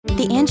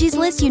The Angie's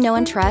List you know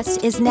and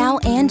trust is now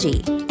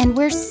Angie, and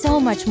we're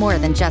so much more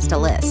than just a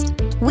list.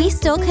 We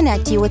still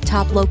connect you with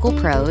top local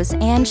pros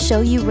and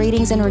show you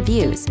ratings and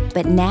reviews,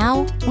 but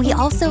now we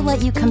also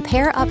let you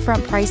compare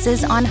upfront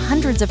prices on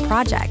hundreds of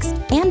projects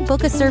and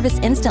book a service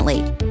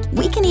instantly.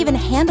 We can even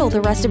handle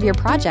the rest of your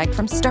project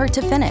from start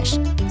to finish.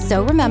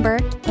 So remember,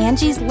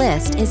 Angie's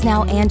List is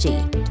now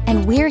Angie,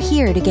 and we're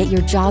here to get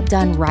your job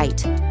done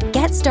right.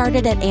 Get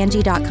started at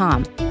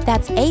Angie.com.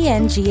 That's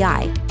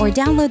ANGI, or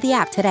download the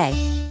app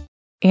today.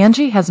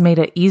 Angie has made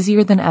it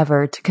easier than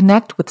ever to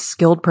connect with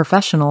skilled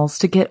professionals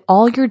to get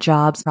all your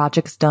jobs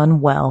projects done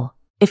well.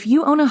 If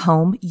you own a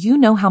home, you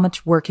know how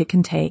much work it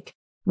can take,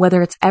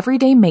 whether it's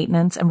everyday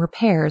maintenance and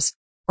repairs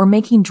or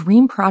making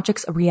dream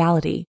projects a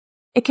reality.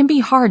 It can be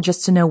hard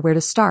just to know where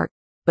to start,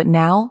 but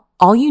now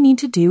all you need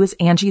to do is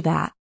Angie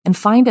that and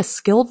find a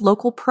skilled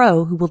local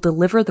pro who will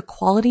deliver the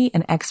quality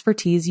and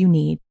expertise you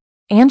need.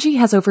 Angie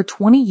has over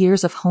 20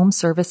 years of home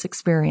service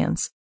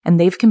experience, and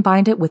they've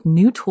combined it with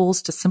new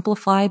tools to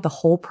simplify the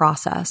whole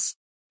process.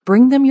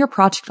 Bring them your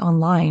project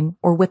online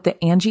or with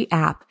the Angie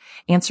app,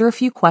 answer a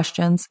few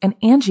questions, and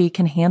Angie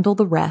can handle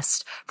the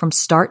rest from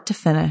start to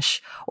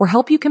finish, or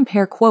help you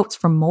compare quotes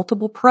from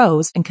multiple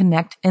pros and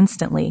connect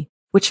instantly,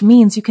 which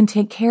means you can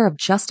take care of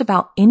just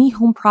about any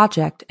home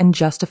project in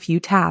just a few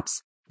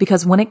taps.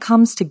 Because when it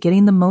comes to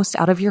getting the most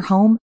out of your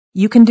home,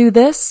 you can do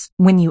this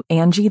when you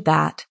Angie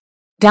that.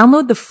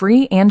 Download the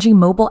free Angie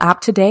mobile app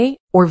today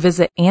or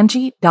visit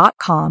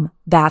Angie.com.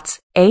 That's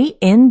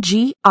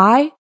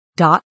ANGI.com.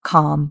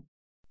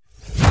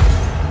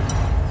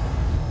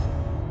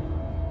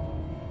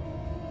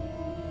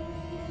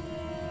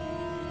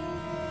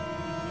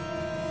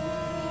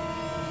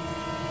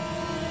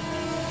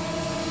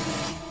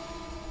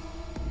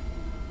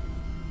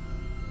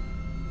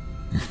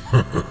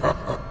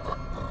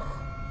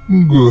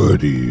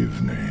 Good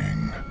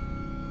evening.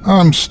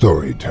 I'm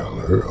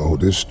storyteller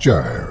Otis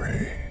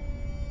Gyrie,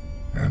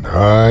 and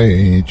I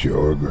ain't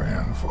your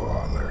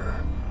grandfather.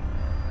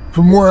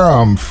 From where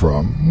I'm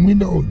from, we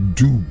don't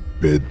do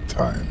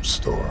bedtime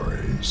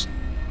stories.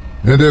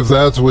 And if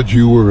that's what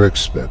you were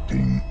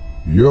expecting,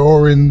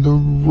 you're in the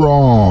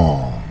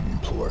wrong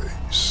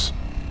place.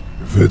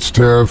 If it's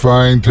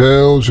terrifying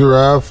tales you're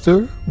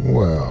after,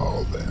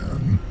 well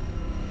then,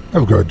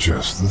 I've got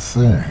just the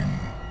thing.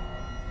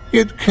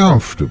 Get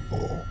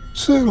comfortable,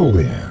 settle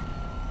in,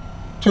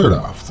 turn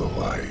off the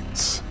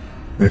lights,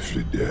 if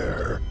you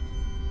dare.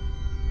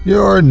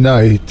 Your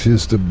night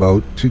is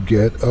about to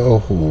get a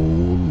whole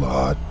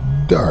lot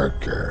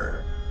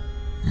darker.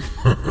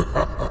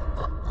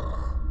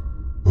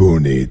 Who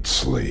needs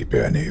sleep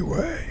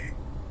anyway?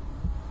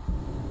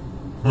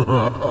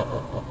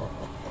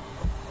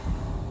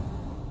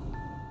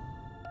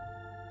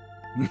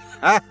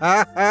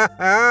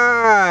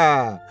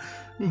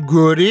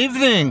 Good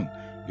evening.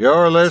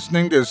 You're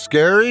listening to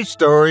Scary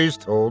Stories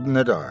Told in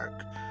the Dark.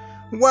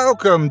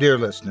 Welcome, dear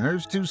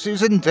listeners, to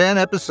Season 10,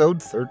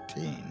 Episode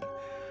 13.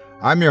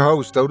 I'm your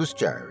host, Otis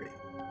Gyrie,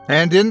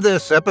 and in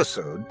this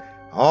episode,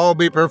 I'll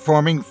be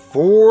performing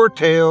 4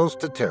 tales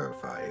to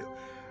terrify you,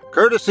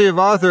 courtesy of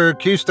author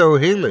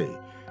Kisto Healy,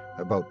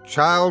 about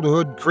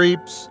childhood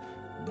creeps,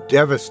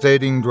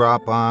 devastating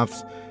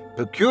drop-offs,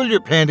 peculiar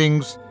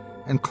paintings,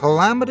 and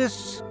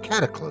calamitous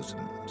cataclysms.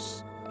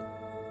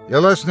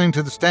 You're listening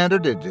to the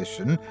standard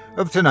edition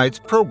of tonight's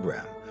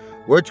program,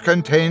 which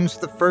contains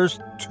the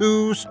first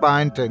 2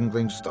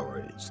 spine-tingling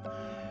stories.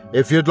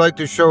 If you'd like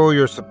to show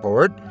your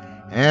support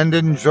and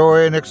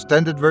enjoy an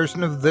extended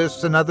version of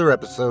this and other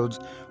episodes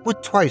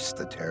with twice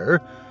the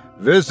terror,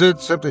 visit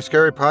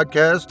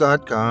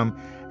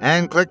simplyscarypodcast.com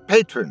and click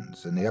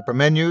Patrons in the upper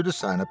menu to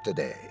sign up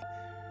today.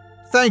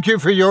 Thank you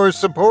for your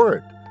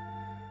support.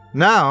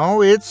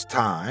 Now it's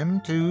time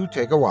to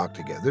take a walk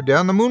together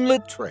down the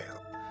moonlit trail.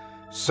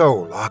 So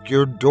lock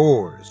your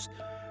doors,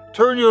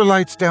 turn your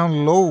lights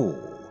down low,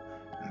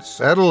 and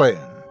settle in.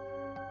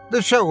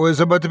 The show is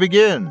about to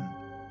begin.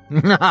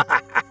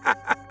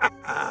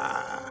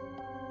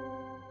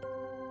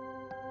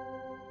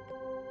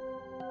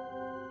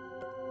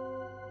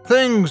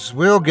 Things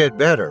will get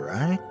better,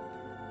 right?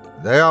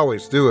 They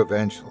always do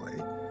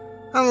eventually.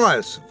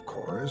 Unless, of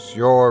course,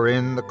 you're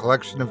in the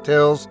collection of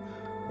tales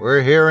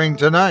we're hearing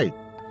tonight.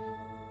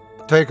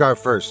 Take our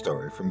first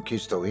story from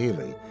Kisto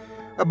Healy,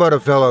 about a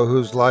fellow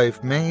whose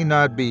life may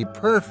not be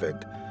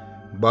perfect,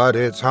 but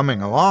it's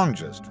humming along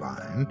just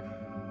fine,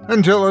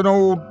 until an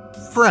old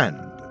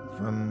friend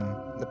from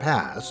the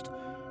past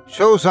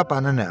shows up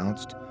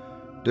unannounced,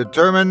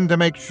 determined to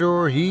make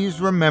sure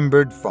he's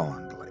remembered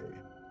fondly.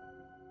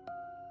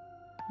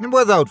 And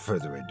without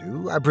further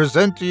ado, I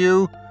present to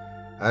you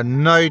a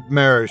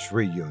nightmarish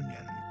reunion.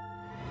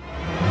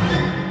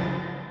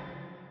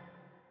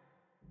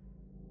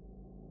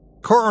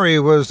 Corey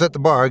was at the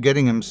bar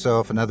getting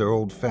himself another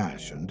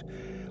old-fashioned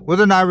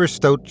with an Irish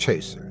stout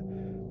chaser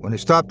when he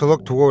stopped to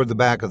look toward the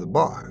back of the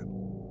bar.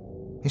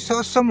 He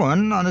saw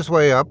someone on his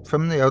way up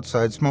from the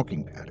outside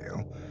smoking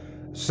patio,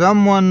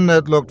 someone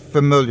that looked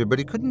familiar, but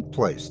he couldn't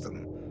place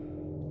them.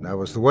 That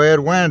was the way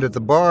it went at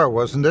the bar,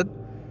 wasn't it?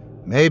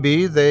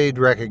 Maybe they'd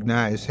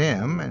recognize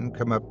him and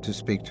come up to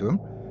speak to him.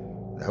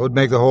 That would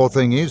make the whole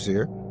thing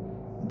easier.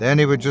 Then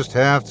he would just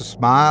have to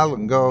smile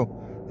and go,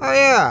 "Oh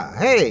yeah,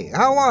 hey,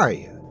 how are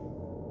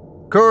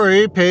you?"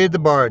 Corey paid the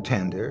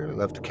bartender,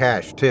 left a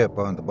cash tip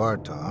on the bar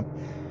top,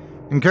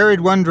 and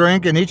carried one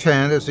drink in each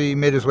hand as he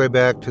made his way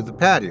back to the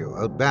patio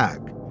out back.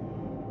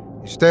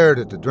 He stared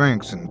at the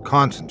drinks and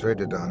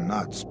concentrated on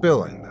not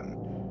spilling them.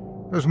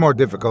 It was more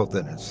difficult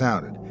than it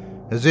sounded,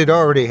 as he'd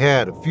already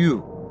had a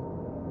few.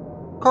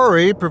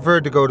 Corey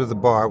preferred to go to the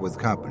bar with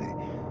company,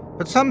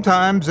 but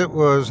sometimes it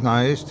was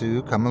nice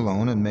to come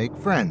alone and make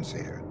friends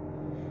here.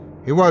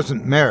 He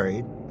wasn't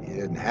married, he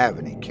didn't have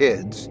any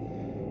kids.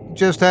 He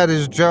just had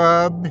his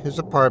job, his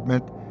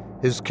apartment,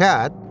 his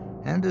cat,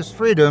 and his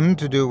freedom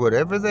to do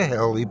whatever the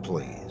hell he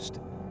pleased.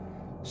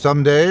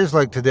 Some days,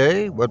 like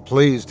today, what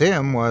pleased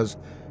him was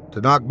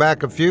to knock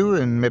back a few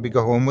and maybe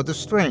go home with a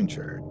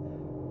stranger.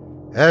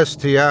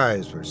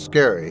 STIs were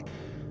scary,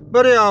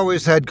 but he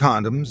always had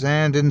condoms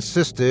and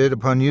insisted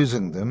upon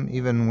using them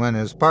even when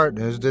his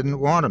partners didn't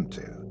want him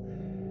to.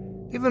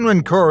 Even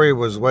when Corey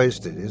was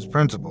wasted, his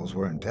principles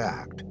were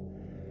intact.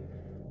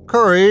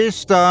 Corey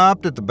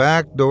stopped at the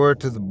back door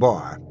to the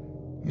bar.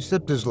 He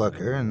sipped his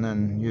liquor and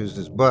then used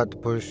his butt to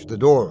push the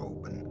door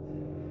open.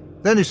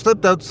 Then he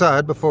slipped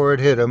outside before it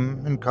hit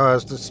him and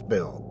caused a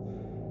spill.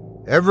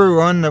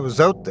 Everyone that was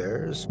out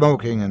there,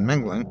 smoking and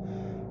mingling,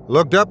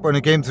 looked up when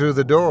he came through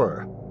the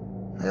door.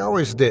 They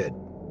always did.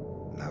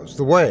 That was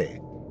the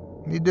way.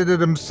 He did it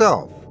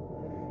himself.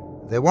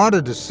 They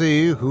wanted to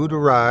see who'd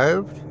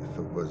arrived, if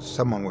it was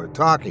someone worth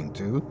talking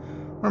to,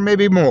 or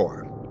maybe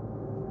more.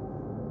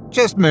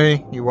 "Just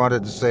me," he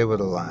wanted to say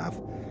with a laugh.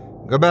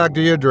 "Go back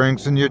to your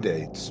drinks and your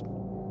dates."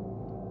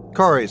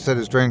 Corey set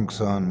his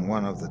drinks on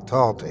one of the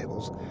tall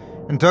tables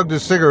and tugged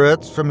his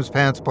cigarettes from his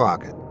pants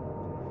pocket.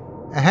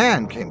 A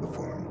hand came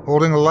before him,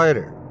 holding a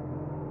lighter.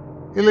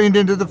 He leaned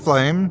into the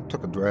flame,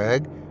 took a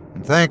drag,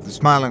 and thanked the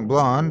smiling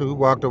blonde who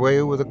walked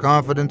away with a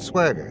confident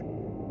swagger.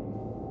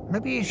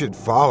 Maybe he should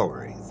follow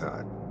her, he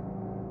thought.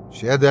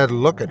 She had that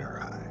look in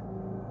her eye.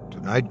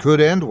 Tonight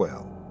could end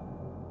well.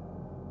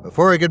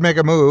 Before he could make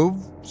a move,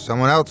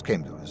 someone else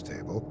came to his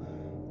table,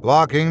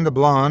 blocking the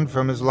blonde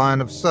from his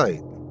line of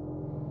sight.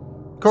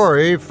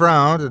 Corey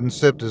frowned and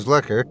sipped his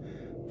liquor,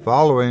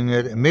 following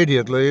it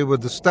immediately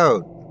with the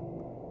stout.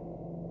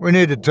 "We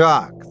need to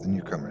talk," the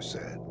newcomer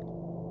said.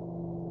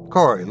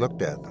 Corey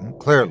looked at them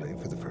clearly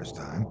for the first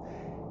time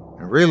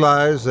and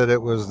realized that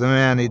it was the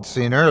man he'd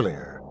seen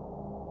earlier.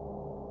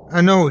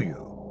 "I know you,"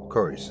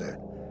 Corey said,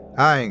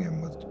 eyeing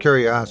him with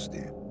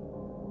curiosity.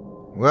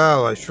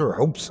 "Well, I sure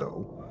hope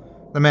so,"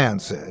 the man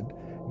said,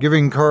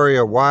 giving Corey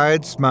a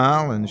wide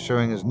smile and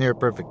showing his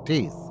near-perfect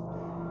teeth.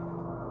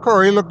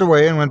 Corey looked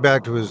away and went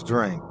back to his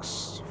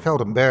drinks. He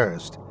felt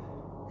embarrassed.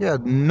 He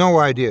had no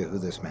idea who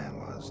this man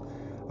was,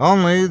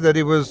 only that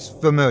he was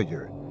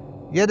familiar.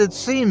 Yet it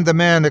seemed the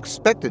man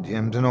expected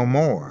him to know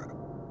more.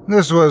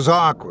 This was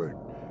awkward,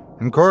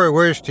 and Corey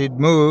wished he'd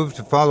moved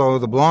to follow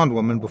the blonde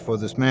woman before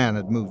this man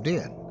had moved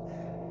in.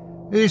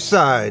 He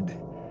sighed.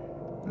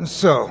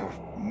 "So,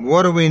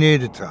 what do we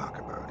need to talk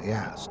about?" he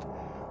asked,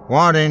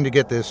 wanting to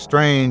get this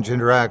strange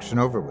interaction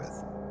over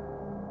with.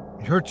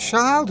 "Your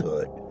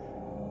childhood,"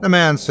 the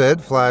man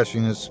said,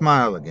 flashing his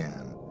smile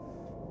again.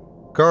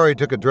 Corey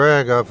took a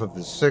drag off of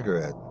his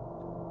cigarette.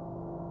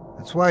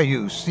 "That's why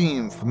you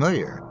seem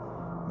familiar,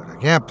 but I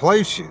can't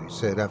place you," he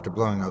said after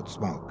blowing out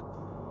smoke.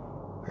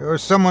 "You're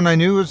someone I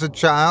knew as a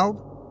child?"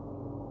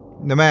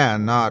 The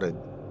man nodded.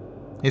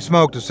 He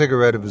smoked a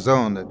cigarette of his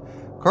own that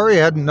Corey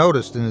hadn't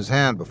noticed in his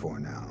hand before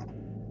now.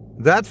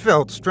 That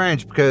felt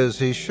strange because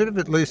he should have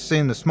at least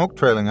seen the smoke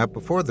trailing up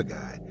before the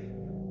guy,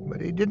 but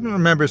he didn't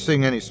remember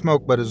seeing any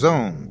smoke but his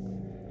own.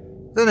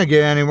 Then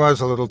again, he was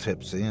a little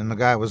tipsy, and the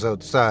guy was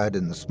outside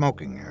in the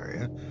smoking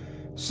area,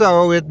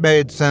 so it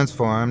made sense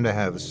for him to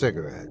have a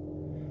cigarette.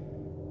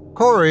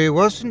 Corey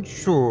wasn't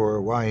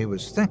sure why he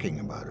was thinking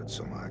about it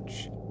so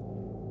much.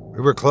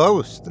 "We were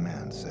close," the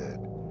man said.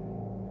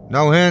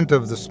 No hint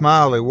of the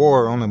smile he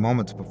wore only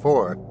moments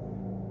before.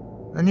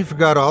 "Then you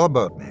forgot all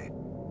about me.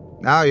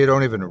 Now you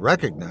don't even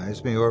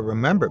recognize me or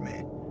remember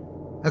me.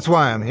 That's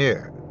why I'm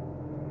here."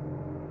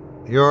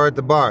 "You're at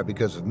the bar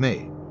because of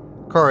me?"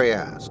 Corey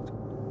asked.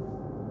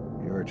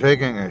 "You were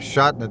taking a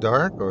shot in the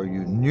dark, or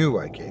you knew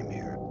I came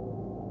here?"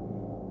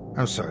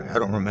 "I'm sorry, I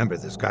don't remember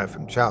this guy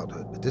from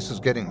childhood, but this is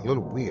getting a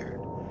little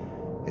weird.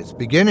 It's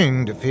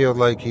beginning to feel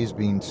like he's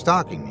been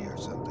stalking me or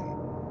something."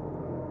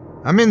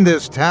 "I'm in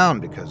this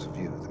town because of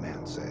you," the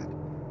man said.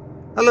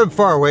 "I live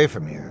far away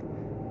from here.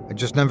 I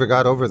just never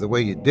got over the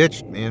way you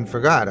ditched me and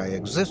forgot I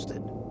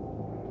existed.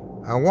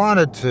 I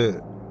wanted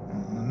to...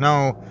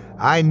 No,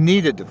 I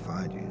needed to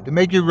find you, to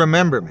make you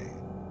remember me."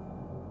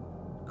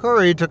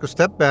 Corey took a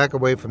step back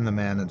away from the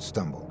man and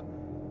stumbled.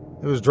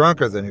 He was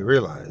drunker than he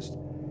realized.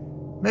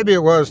 Maybe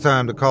it was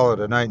time to call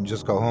it a night and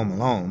just go home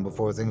alone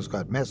before things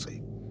got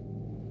messy.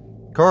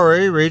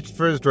 Corey reached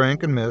for his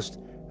drink and missed,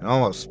 and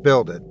almost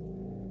spilled it.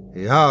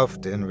 He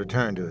huffed and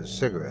returned to his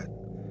cigarette.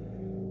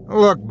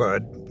 "Look,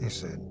 bud," he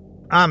said,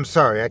 "I'm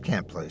sorry I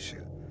can't place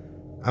you.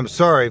 I'm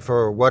sorry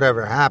for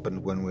whatever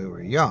happened when we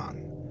were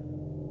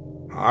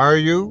young. Are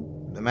you?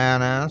 The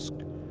man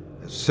asked,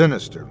 a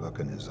sinister look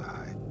in his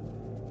eye.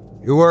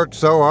 You worked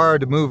so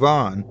hard to move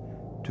on,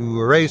 to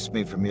erase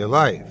me from your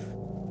life.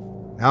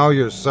 Now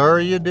you're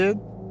sorry you did?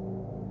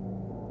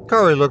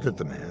 Corey looked at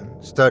the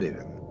man, studied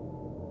him.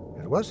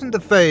 It wasn't the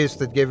face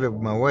that gave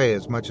him away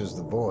as much as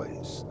the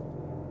voice.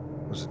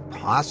 Was it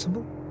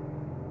possible?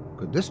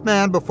 Could this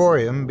man before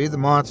him be the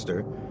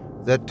monster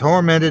that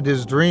tormented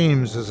his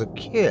dreams as a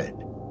kid?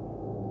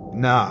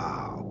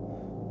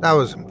 No, that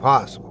was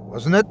impossible,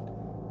 wasn't it?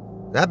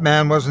 That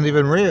man wasn't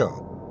even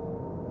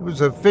real. He was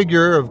a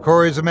figure of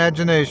Corey's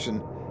imagination,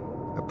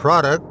 a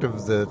product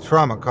of the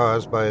trauma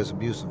caused by his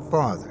abusive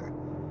father.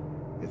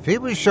 If he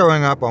was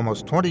showing up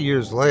almost 20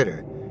 years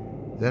later,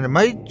 then it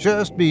might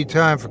just be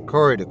time for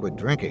Corey to quit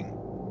drinking.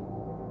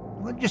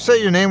 What did you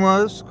say your name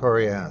was?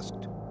 Corey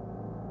asked.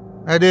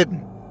 I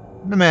didn't,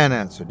 the man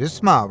answered, his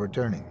smile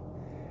returning.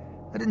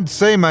 I didn't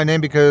say my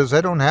name because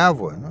I don't have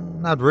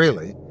one. Not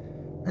really.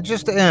 I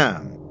just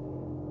am.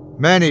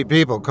 Many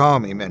people call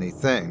me many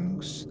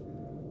things.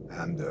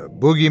 I'm the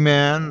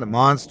boogeyman, the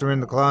monster in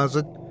the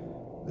closet,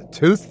 the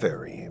tooth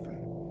fairy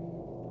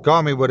even.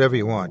 Call me whatever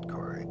you want,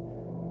 Corey.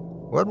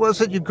 What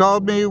was it you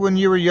called me when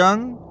you were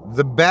young?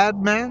 The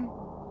bad man?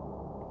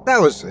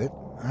 That was it.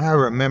 I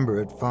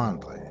remember it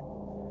fondly.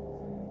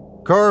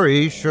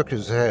 Corey shook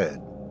his head.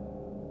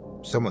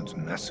 Someone's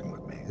messing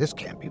with me. This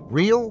can't be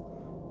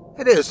real.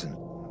 It isn't.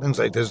 Things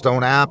like this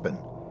don't happen.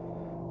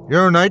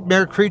 Your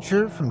nightmare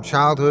creature from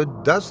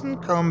childhood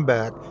doesn't come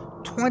back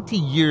 20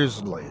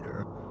 years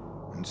later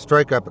and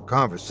strike up a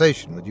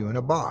conversation with you in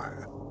a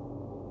bar.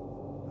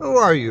 Who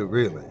are you,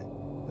 really?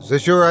 Is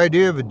this your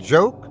idea of a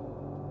joke?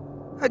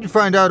 How'd you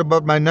find out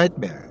about my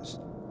nightmares?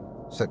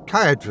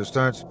 Psychiatrists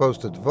aren't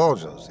supposed to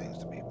divulge those things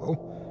to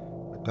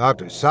people, but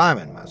Dr.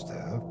 Simon must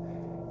have.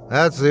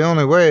 That's the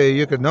only way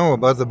you could know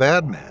about the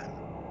bad man.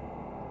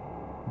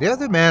 The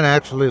other man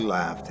actually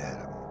laughed at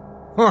him.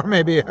 Or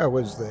maybe I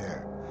was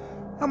there.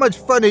 How much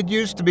fun it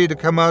used to be to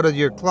come out of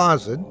your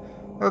closet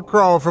or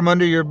crawl from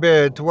under your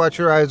bed to watch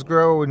your eyes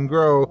grow and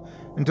grow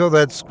until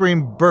that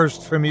scream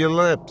burst from your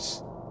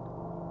lips.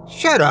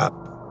 Shut up!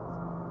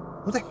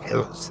 Who the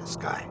hell is this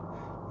guy?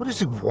 What does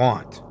he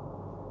want?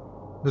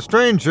 The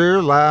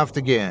stranger laughed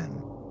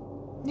again.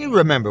 You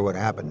remember what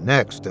happened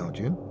next, don't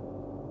you?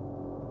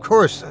 Of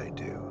course I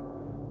do.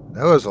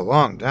 That was a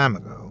long time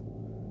ago.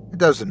 It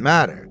doesn't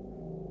matter.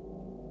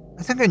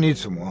 I think I need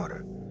some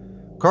water.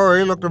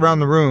 Corey looked around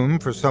the room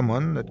for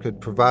someone that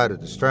could provide a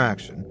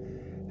distraction,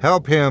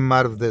 help him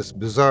out of this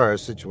bizarre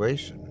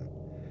situation.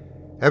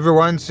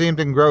 Everyone seemed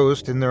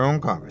engrossed in their own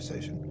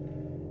conversation.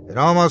 It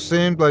almost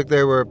seemed like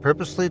they were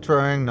purposely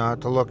trying not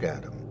to look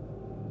at him.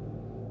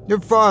 Your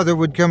father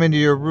would come into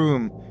your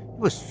room. He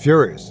was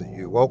furious that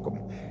you woke him,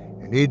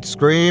 and he'd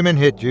scream and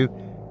hit you,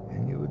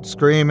 and you would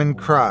scream and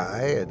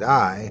cry, and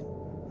I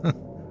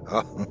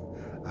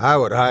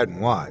would hide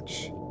and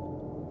watch.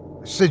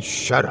 I said,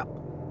 shut up.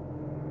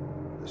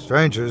 The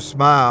stranger's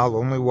smile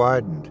only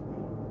widened.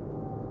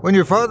 When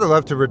your father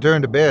left to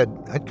return to bed,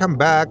 I'd come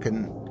back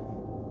and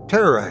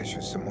terrorize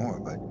you some more,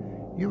 but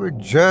you were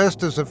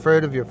just as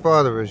afraid of your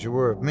father as you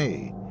were of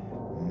me,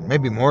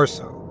 maybe more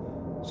so.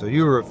 So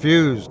you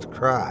refused to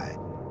cry,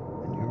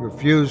 and you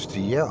refused to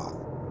yell.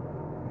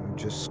 You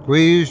just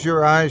squeezed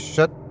your eyes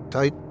shut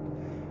tight,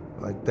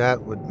 like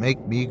that would make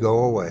me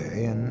go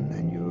away,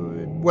 and you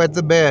would wet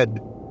the bed.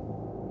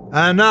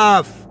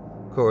 Enough!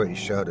 Corey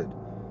shouted.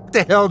 What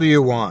the hell do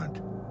you want?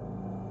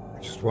 I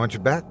just want you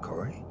back,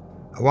 Corey.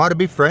 I want to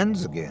be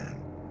friends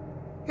again.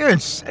 You're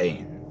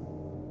insane.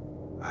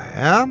 I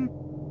am?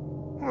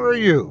 Who are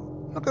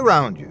you? Look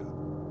around you.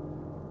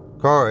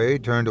 Corey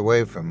turned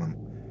away from him.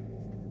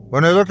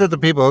 When I looked at the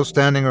people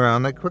standing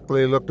around, they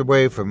quickly looked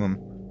away from him.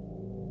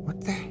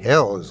 What the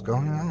hell is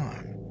going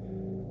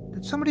on?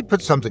 Did somebody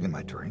put something in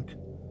my drink?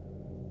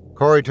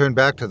 Corey turned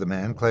back to the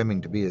man,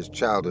 claiming to be his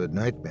childhood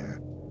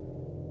nightmare.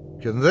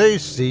 Can they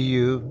see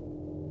you?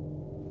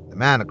 The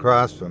man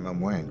across from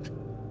him winked.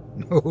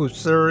 No,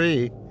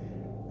 sirree.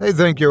 They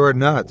think you're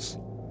nuts.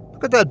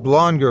 Look at that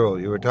blonde girl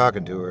you were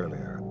talking to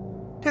earlier.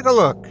 Take a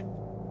look.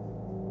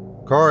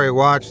 Corey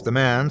watched the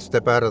man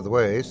step out of the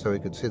way so he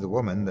could see the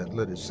woman that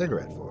lit his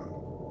cigarette for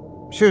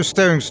him. She was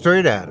staring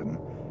straight at him,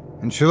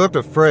 and she looked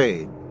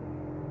afraid.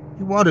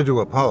 He wanted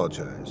to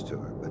apologize to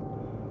her, but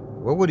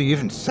what would he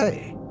even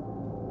say?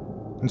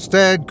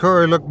 Instead,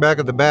 Corey looked back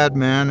at the bad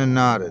man and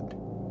nodded.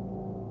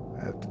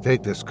 I have to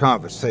take this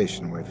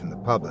conversation away from the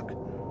public.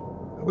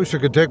 I wish I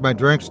could take my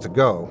drinks to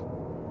go.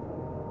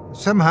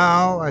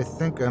 Somehow, I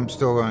think I'm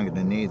still going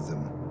to need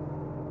them.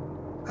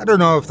 I don't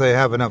know if they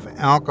have enough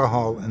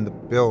alcohol in the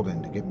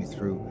building to get me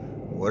through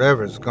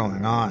whatever's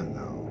going on,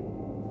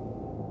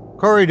 though.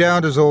 Corey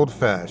downed his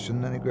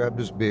old-fashioned, then he grabbed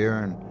his beer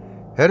and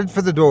headed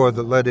for the door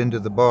that led into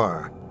the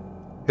bar.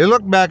 He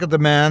looked back at the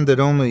man that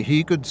only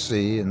he could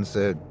see and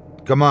said,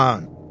 "Come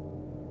on."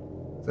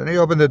 Then he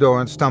opened the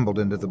door and stumbled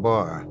into the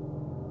bar.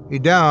 He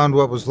downed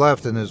what was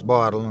left in his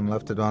bottle and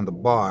left it on the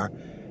bar,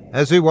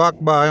 as he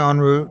walked by en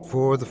route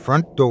for the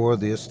front door of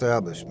the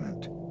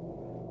establishment.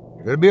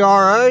 "You gonna be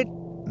all right?"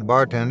 the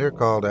bartender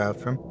called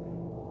after him.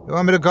 "You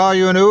want me to call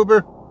you an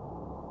Uber?"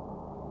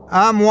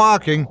 "I'm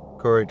walking,"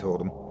 Corey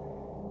told him.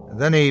 And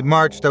then he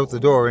marched out the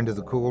door into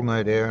the cool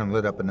night air and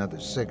lit up another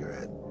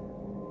cigarette.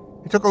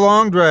 He took a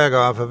long drag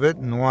off of it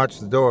and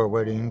watched the door,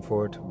 waiting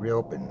for it to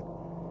reopen.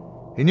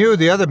 He knew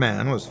the other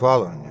man was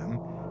following him,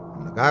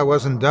 and the guy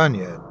wasn't done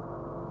yet.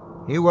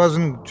 He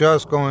wasn't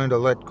just going to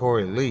let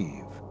Corey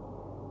leave.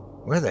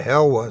 Where the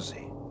hell was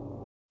he?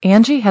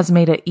 Angie has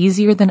made it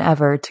easier than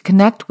ever to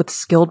connect with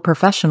skilled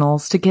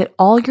professionals to get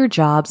all your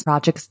jobs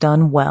projects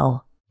done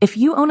well. If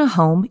you own a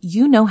home,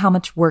 you know how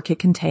much work it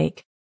can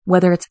take,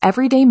 whether it's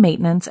everyday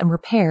maintenance and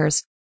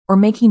repairs or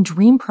making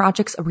dream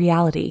projects a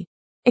reality.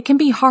 It can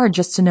be hard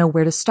just to know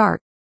where to start,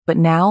 but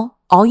now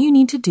all you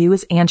need to do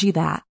is Angie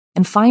that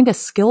and find a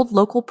skilled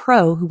local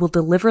pro who will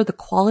deliver the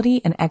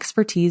quality and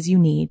expertise you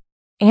need.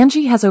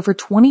 Angie has over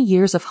 20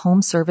 years of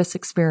home service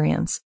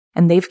experience,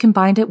 and they've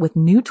combined it with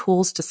new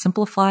tools to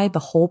simplify the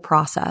whole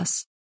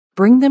process.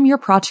 Bring them your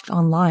project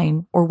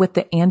online or with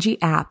the Angie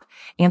app,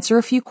 answer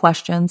a few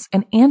questions,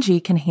 and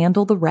Angie can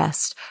handle the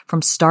rest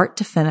from start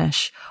to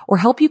finish or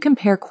help you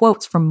compare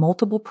quotes from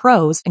multiple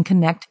pros and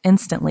connect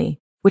instantly,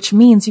 which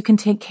means you can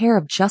take care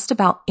of just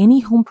about any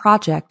home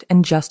project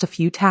in just a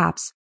few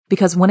taps.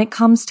 Because when it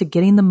comes to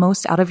getting the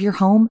most out of your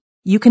home,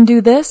 you can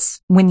do this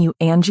when you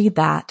Angie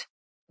that.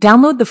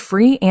 Download the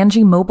free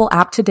Angie mobile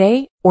app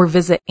today or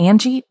visit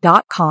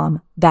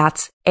Angie.com.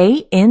 That's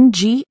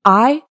ANGI.com.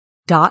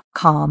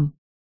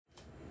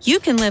 You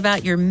can live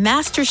out your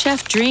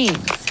MasterChef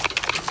dreams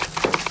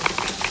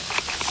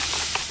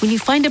when you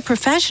find a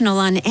professional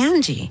on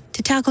Angie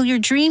to tackle your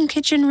dream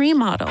kitchen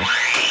remodel.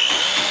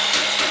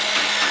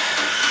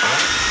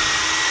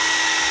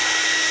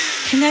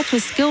 Connect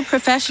with skilled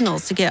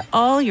professionals to get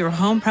all your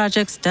home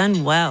projects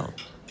done well.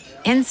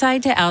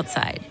 Inside to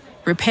outside,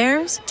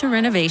 repairs to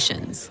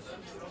renovations.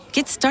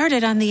 Get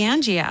started on the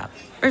Angie app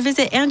or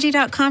visit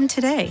Angie.com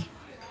today.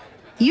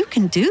 You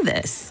can do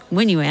this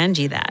when you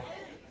Angie that.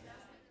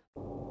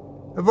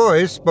 A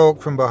voice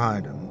spoke from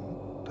behind him,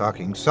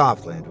 talking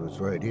softly into his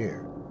right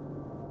ear.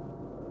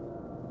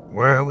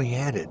 "Where are we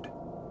headed?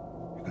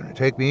 You gonna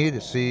take me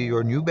to see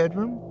your new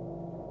bedroom?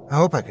 I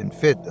hope I can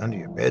fit under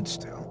your bed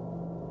still."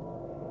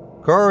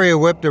 Corey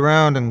whipped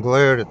around and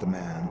glared at the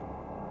man.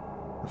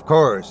 Of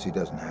course, he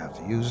doesn't have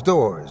to use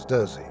doors,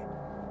 does he?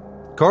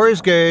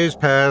 Corey's gaze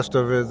passed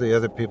over the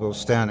other people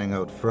standing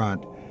out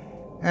front,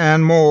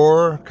 and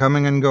more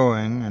coming and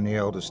going, and he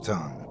held his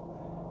tongue.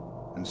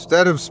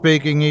 Instead of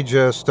speaking, he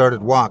just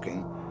started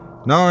walking,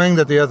 knowing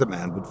that the other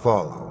man would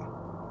follow.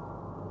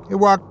 He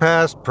walked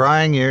past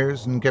prying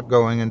ears and kept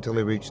going until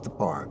he reached the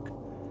park.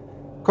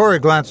 Corey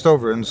glanced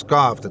over and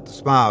scoffed at the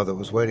smile that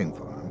was waiting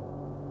for him.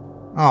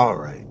 "All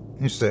right,"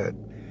 he said,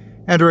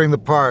 entering the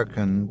park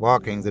and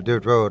walking the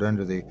dirt road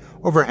under the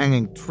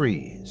overhanging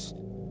trees.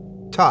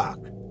 "Talk.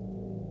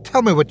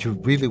 Tell me what you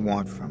really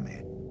want from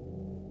me."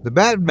 The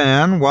bad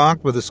man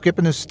walked with a skip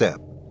in his step.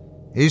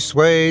 He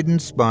swayed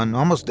and spun,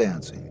 almost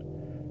dancing.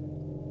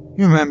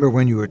 "You remember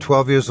when you were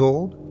 12 years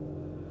old?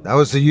 That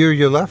was the year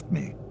you left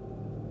me."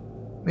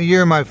 "The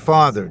year my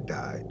father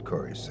died,"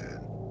 Corey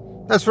said.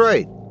 "That's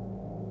right.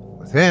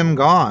 With him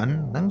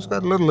gone, things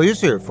got a little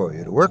easier for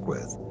you to work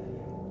with.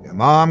 Your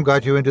mom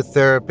got you into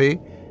therapy,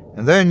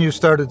 and then you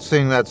started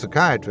seeing that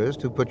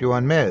psychiatrist who put you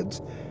on meds,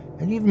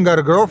 and you even got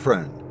a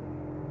girlfriend.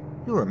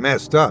 You were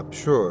messed up,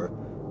 sure,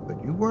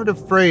 but you weren't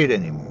afraid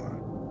anymore.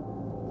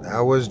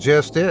 That was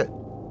just it.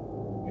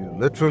 You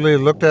literally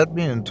looked at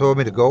me and told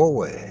me to go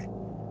away.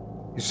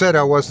 You said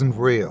I wasn't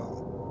real."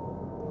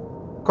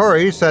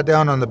 Corey sat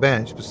down on the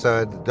bench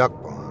beside the duck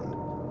pond.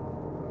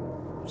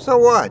 "So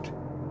what?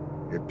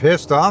 You're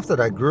pissed off that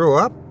I grew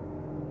up?"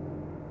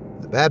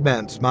 The bad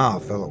man's smile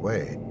fell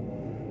away.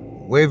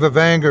 A wave of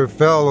anger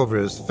fell over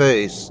his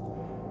face,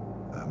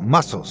 a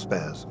muscle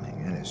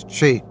spasming in his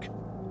cheek.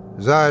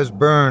 His eyes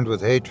burned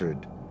with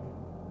hatred.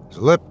 His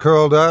lip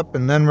curled up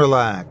and then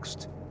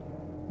relaxed.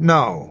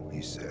 "No,"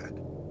 he said,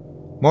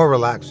 more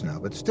relaxed now,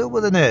 but still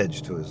with an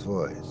edge to his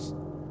voice.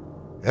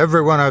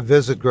 "Everyone I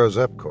visit grows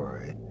up,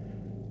 Corey.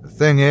 The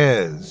thing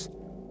is,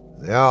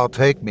 they all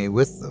take me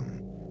with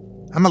them.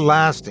 I'm a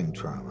lasting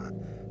trauma,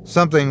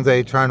 something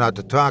they try not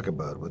to talk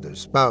about with their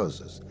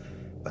spouses,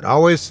 but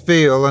always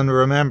feel and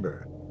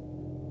remember.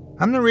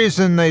 I'm the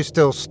reason they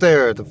still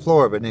stare at the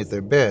floor beneath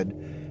their bed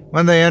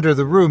when they enter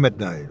the room at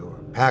night or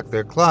pack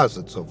their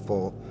closet so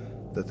full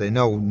that they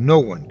know no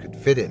one could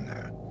fit in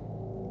there.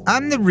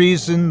 I'm the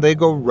reason they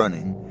go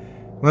running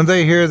when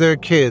they hear their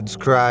kids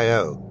cry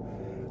out,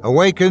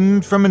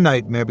 awakened from a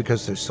nightmare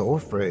because they're so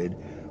afraid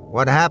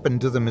what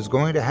happened to them is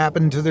going to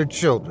happen to their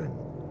children.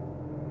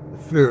 The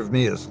fear of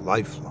me is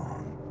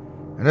lifelong,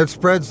 and it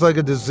spreads like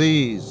a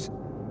disease.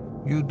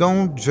 You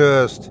don't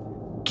just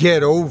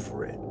get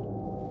over it."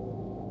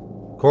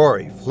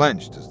 Corey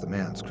flinched as the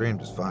man screamed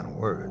his final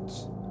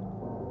words.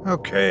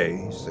 "Okay,"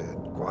 he said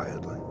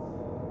quietly.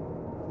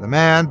 The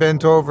man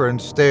bent over and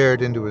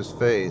stared into his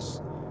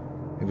face.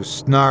 He was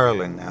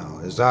snarling now,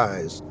 his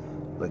eyes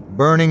like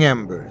burning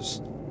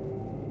embers.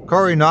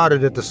 Corey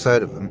nodded at the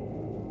sight of him.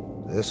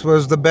 This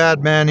was the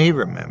bad man he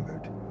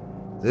remembered.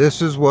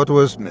 This is what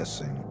was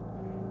missing.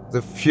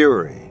 The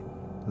fury,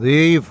 the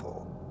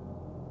evil.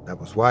 That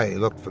was why he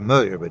looked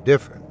familiar but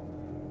different.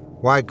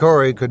 Why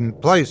Corey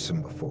couldn't place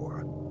him before.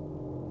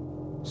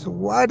 So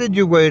why did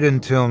you wait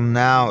until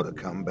now to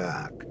come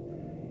back?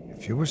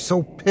 If you were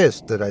so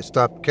pissed that I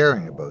stopped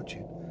caring about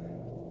you,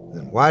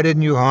 then why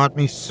didn't you haunt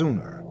me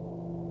sooner?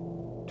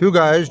 Two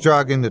guys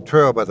jogging the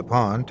trail by the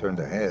pond turned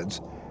their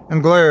heads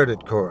and glared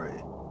at Corey.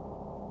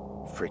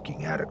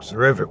 Freaking addicts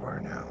are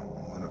everywhere now,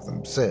 one of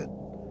them said.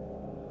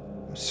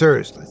 I'm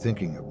seriously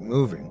thinking of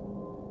moving,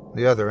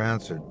 the other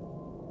answered.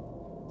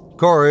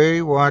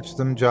 Corey watched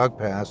them jog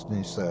past and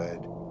he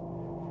sighed.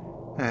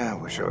 I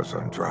wish I was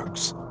on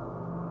drugs.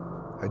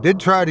 I did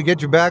try to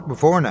get you back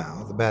before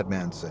now, the bad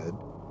man said.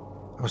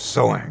 I was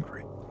so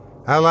angry.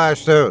 I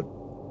lashed out.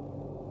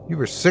 You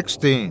were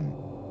 16.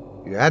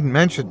 You hadn't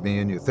mentioned me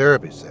in your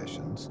therapy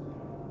sessions.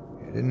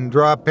 You didn't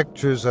draw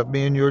pictures of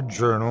me in your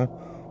journal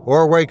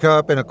or wake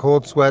up in a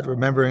cold sweat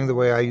remembering the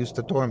way I used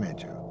to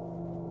torment you.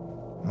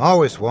 I'm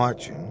always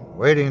watching,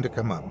 waiting to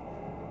come up.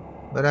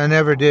 But I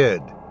never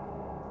did.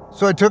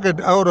 So I took it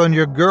out on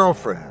your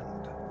girlfriend.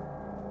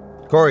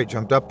 Corey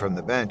jumped up from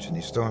the bench and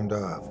he stormed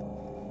off.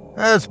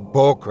 That's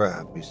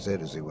bullcrap, he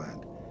said as he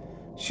went.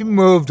 She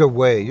moved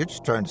away. You're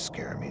just trying to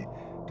scare me,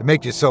 to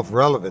make yourself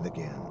relevant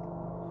again.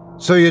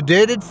 So you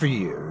dated for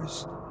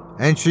years,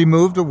 and she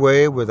moved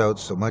away without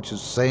so much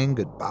as saying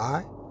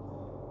goodbye?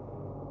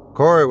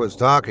 Corey was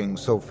talking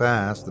so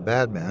fast, the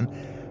bad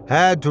man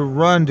had to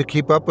run to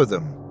keep up with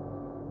him.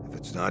 If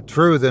it's not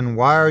true, then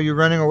why are you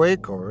running away,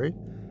 Corey?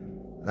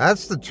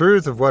 That's the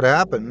truth of what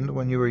happened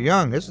when you were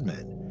young, isn't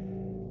it?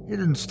 You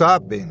didn't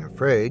stop being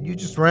afraid, you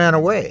just ran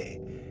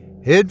away.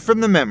 Hid from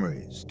the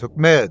memories, took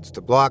meds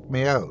to block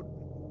me out.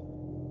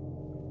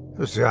 It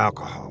was the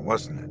alcohol,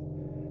 wasn't it?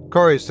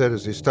 Corey said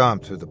as he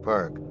stomped through the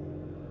park.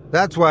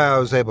 That's why I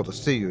was able to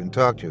see you and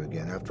talk to you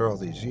again after all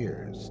these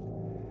years.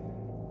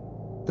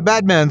 The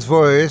bad man's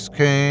voice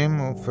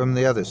came from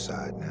the other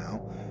side now,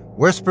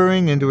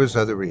 whispering into his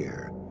other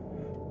ear.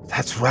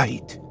 That's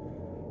right.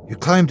 You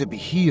claim to be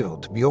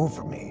healed, to be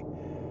over me,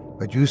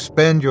 but you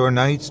spend your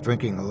nights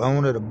drinking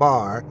alone at a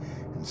bar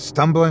and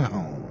stumbling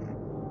home.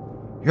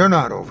 You're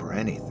not over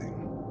anything.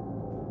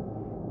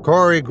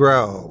 Corey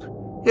growled.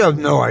 You have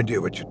no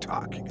idea what you're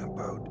talking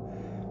about.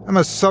 I'm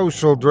a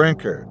social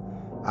drinker.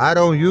 I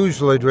don't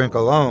usually drink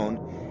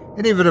alone,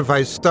 and even if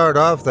I start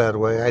off that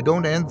way, I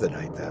don't end the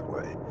night that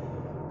way.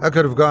 I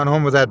could have gone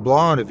home with that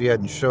blonde if you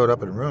hadn't showed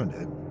up and ruined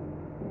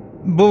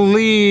it.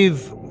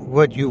 Believe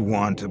what you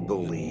want to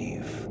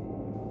believe.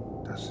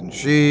 Doesn't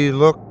she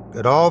look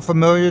at all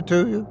familiar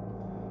to you?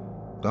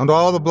 Don't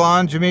all the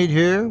blondes you meet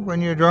here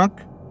when you're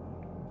drunk?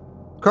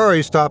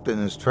 Corey stopped in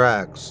his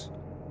tracks.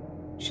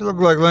 She looked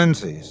like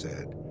Lindsay, he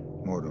said,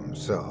 more to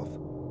himself.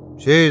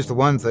 She's the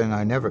one thing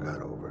I never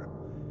got over.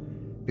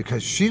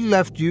 Because she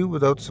left you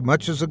without so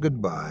much as a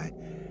goodbye,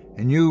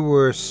 and you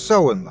were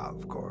so in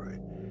love, Corey.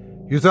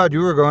 You thought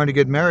you were going to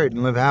get married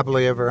and live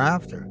happily ever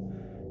after.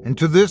 And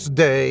to this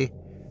day,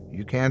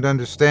 you can't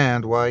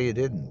understand why you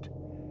didn't.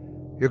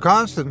 You're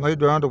constantly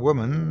drawn to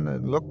women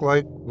that look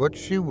like what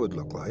she would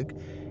look like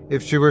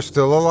if she were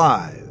still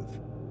alive.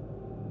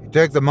 You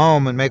take them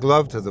home and make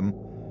love to them,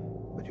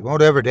 but you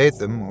won't ever date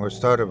them or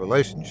start a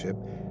relationship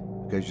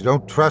because you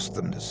don't trust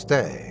them to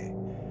stay,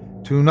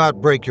 to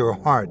not break your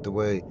heart the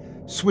way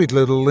sweet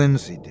little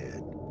Lindsay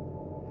did.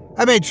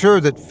 I made sure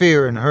that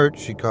fear and hurt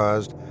she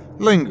caused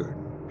lingered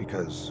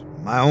because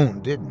my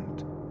own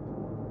didn't.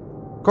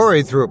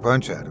 Corey threw a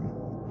punch at him,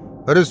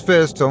 but his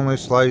fist only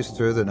sliced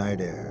through the night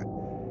air.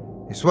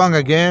 He swung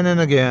again and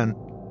again.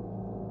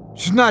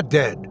 She's not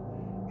dead,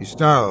 he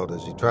snarled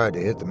as he tried to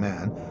hit the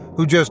man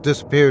who just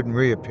disappeared and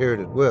reappeared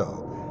at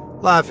will,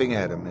 laughing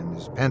at him in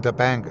his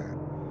pent-up anger.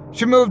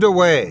 She moved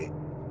away.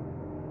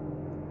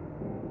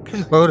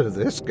 Get a load of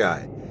this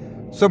guy,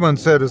 someone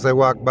said as they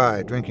walked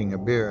by, drinking a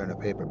beer in a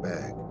paper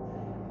bag.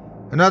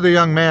 Another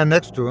young man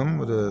next to him,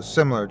 with a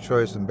similar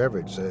choice in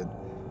beverage, said,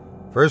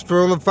 First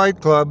rule of Fight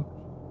Club,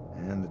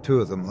 and the two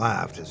of them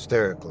laughed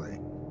hysterically.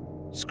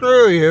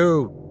 Screw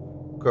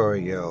you,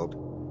 Corey yelled.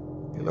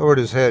 He lowered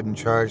his head and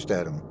charged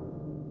at him.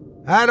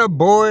 Atta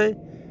boy,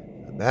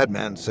 the bad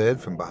man said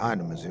from behind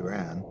him as he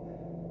ran.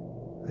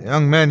 The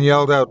young men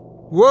yelled out,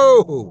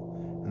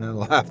 Whoa! And then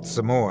laughed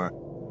some more.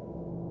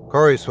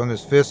 Corey swung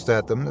his fist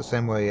at them the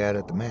same way he had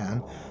at the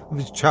man of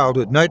his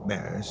childhood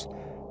nightmares,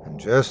 and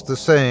just the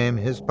same,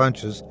 his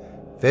punches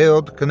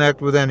failed to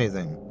connect with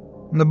anything.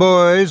 The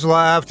boys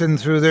laughed and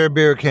threw their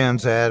beer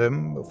cans at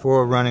him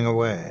before running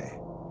away.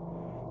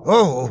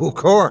 Oh,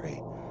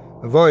 Corey,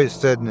 a voice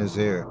said in his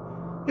ear.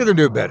 You can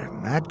do better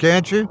than that,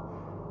 can't you?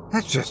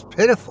 That's just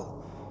pitiful.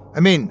 I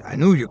mean, I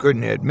knew you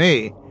couldn't hit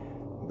me,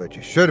 but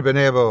you should have been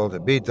able to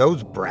beat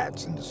those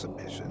brats into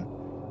submission.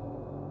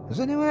 Has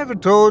anyone ever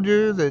told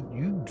you that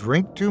you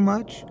drink too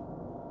much?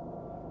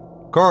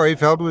 Corey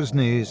fell to his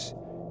knees.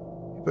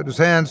 He put his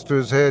hands to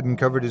his head and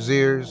covered his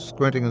ears,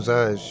 squinting his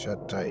eyes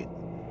shut tight.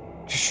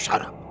 Just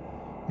shut up.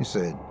 He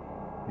said,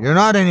 "You're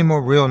not any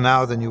more real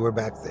now than you were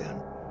back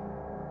then.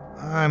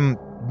 I'm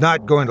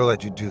not going to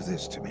let you do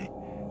this to me.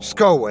 Just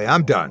go away,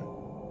 I'm done."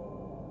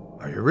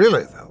 "Are you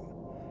really, though?"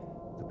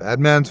 The bad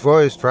man's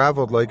voice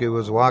traveled like it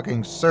was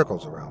walking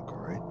circles around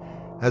Corey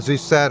as he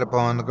sat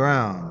upon the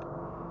ground.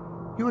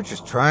 "You were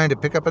just trying to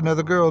pick up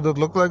another girl that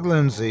looked like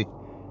Lindsay,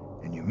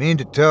 and you mean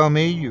to tell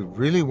me you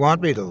really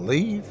want me to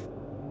leave?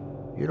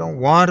 You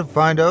don't want to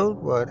find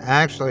out what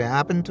actually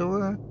happened to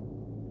her?"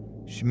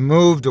 "She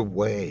moved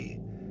away,"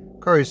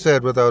 Corey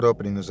said without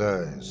opening his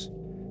eyes.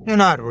 "You're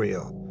not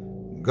real.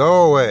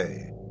 Go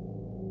away."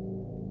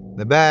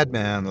 The bad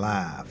man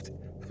laughed.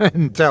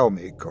 "And tell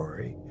me,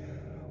 Corey,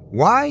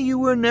 why you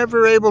were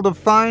never able to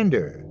find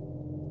her?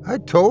 I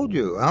told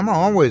you, I'm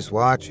always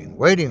watching,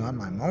 waiting on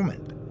my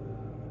moment.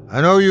 I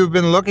know you've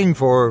been looking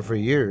for her for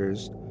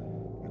years.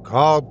 You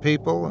called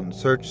people and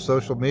searched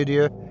social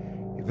media.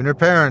 Even her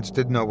parents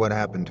didn't know what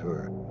happened to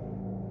her.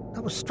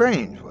 That was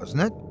strange,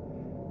 wasn't it?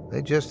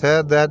 They just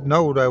had that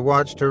note I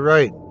watched her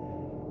write,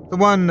 the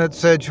one that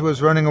said she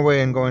was running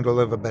away and going to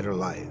live a better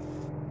life."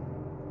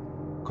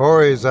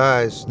 Corey's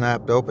eyes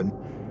snapped open,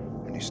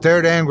 and he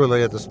stared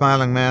angrily at the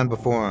smiling man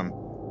before him.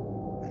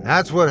 "And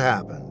that's what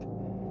happened.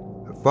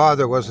 Her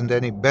father wasn't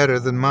any better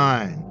than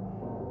mine.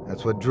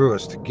 That's what drew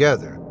us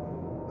together,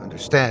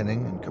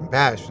 understanding and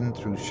compassion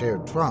through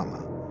shared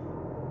trauma.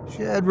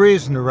 She had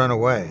reason to run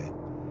away.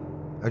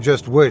 I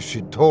just wish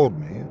she'd told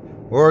me,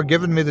 or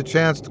given me the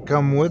chance to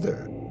come with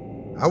her.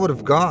 I would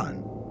have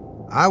gone.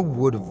 I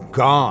would have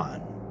gone."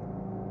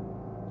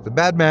 The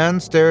bad man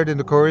stared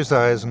into Corey's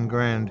eyes and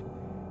grinned.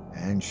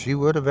 "And she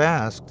would have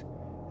asked.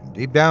 And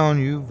deep down,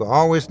 you've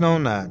always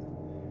known that.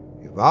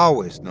 You've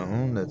always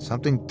known that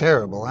something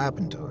terrible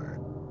happened to her."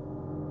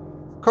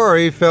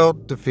 Corey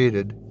felt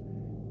defeated.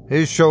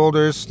 His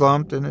shoulders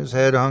slumped and his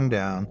head hung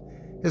down,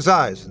 his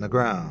eyes on the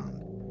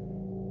ground.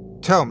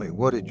 "Tell me,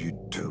 what did you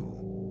do?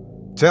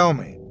 Tell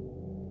me."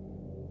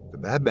 The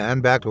bad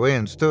man backed away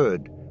and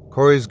stood,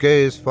 Corey's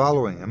gaze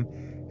following him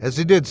as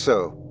he did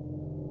so.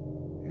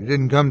 "You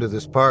didn't come to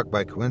this park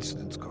by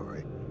coincidence,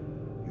 Corey.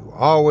 You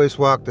always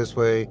walked this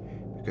way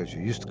because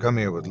you used to come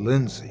here with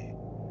Lindsay.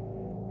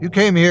 You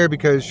came here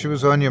because she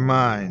was on your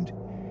mind,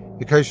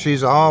 because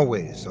she's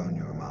always on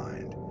your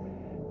mind.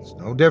 It's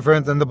no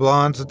different than the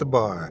blondes at the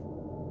bar."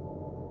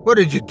 "What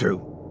did you do?"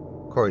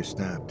 Corey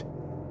snapped.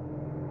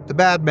 The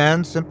bad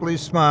man simply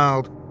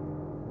smiled.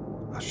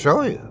 "I'll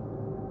show you.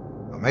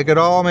 I'll make it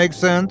all make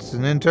sense,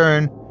 and in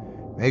turn,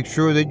 make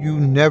sure that you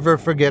never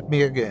forget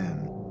me again.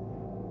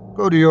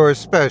 Go to your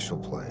special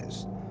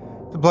place,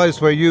 the place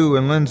where you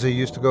and Lindsay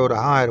used to go to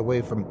hide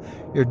away from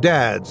your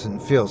dads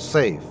and feel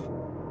safe.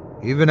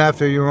 Even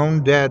after your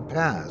own dad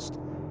passed,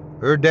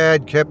 her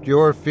dad kept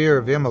your fear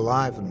of him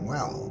alive and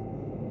well.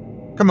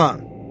 Come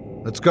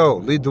on, let's go,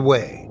 lead the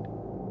way."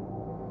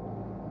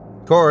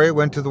 Corey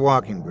went to the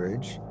walking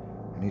bridge,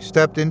 and he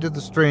stepped into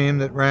the stream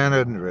that ran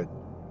under it.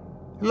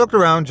 He looked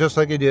around just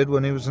like he did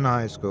when he was in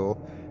high school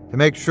to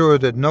make sure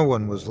that no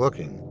one was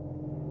looking.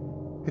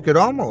 He could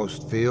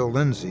almost feel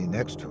Lindsay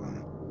next to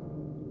him.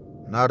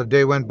 Not a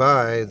day went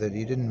by that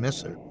he didn't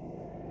miss her.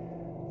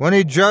 When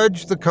he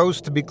judged the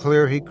coast to be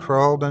clear, he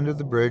crawled under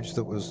the bridge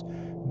that was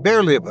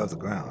barely above the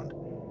ground.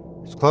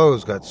 His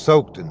clothes got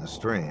soaked in the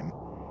stream.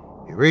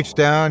 He reached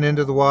down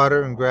into the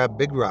water and grabbed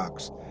big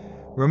rocks,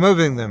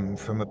 removing them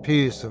from a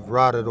piece of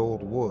rotted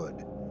old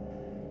wood.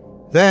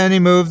 Then he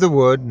moved the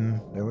wood, and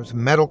there was a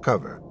metal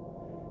cover.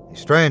 He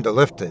strained to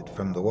lift it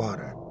from the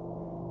water.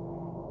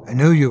 "I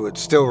knew you would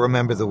still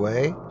remember the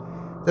way,"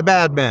 the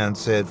bad man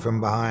said from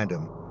behind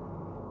him.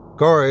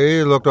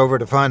 Corey looked over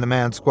to find the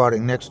man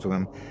squatting next to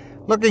him,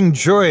 looking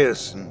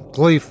joyous and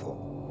gleeful.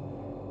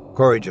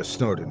 Corey just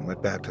snorted and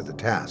went back to the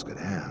task at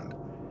hand.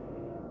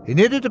 He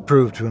needed to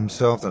prove to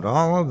himself that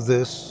all of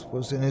this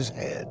was in his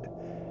head,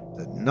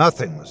 that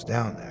nothing was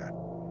down there.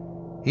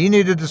 He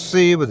needed to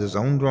see with his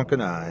own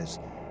drunken eyes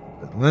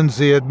that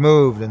Lindsay had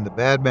moved and the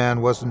bad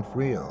man wasn't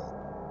real.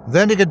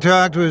 Then he could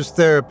talk to his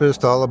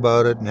therapist all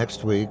about it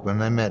next week when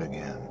they met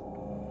again.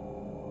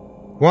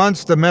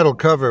 Once the metal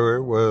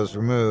cover was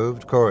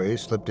removed, Corey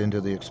slipped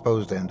into the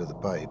exposed end of the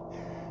pipe,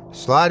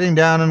 sliding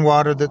down in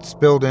water that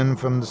spilled in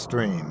from the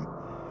stream.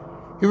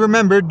 He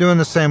remembered doing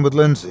the same with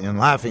Lindsay and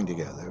laughing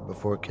together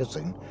before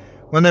kissing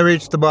when they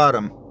reached the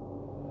bottom.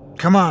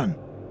 "Come on,"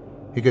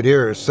 he could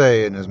hear her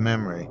say in his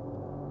memory.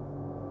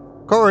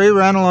 Corey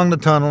ran along the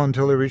tunnel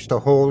until he reached a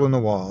hole in the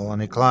wall,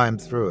 and he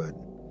climbed through it.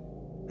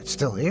 "It's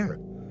still here.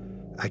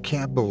 I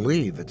can't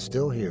believe it's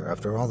still here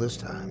after all this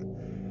time.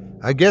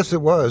 I guess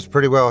it was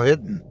pretty well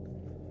hidden."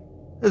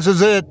 "This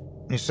is it,"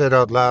 he said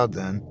out loud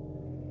then.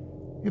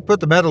 "You put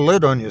the metal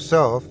lid on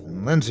yourself,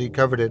 and Lindsay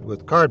covered it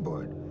with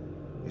cardboard.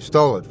 You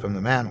stole it from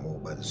the manhole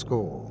by the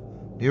school.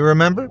 Do you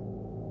remember?"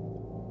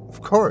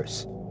 "Of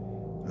course.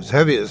 It was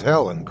heavy as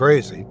hell and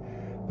crazy,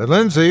 but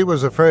Lindsay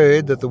was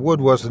afraid that the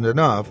wood wasn't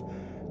enough,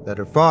 that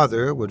her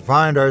father would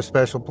find our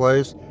special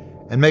place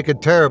and make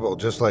it terrible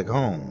just like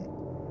home.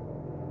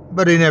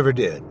 But he never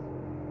did.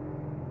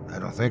 I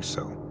don't think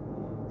so.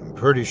 I'm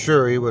pretty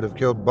sure he would have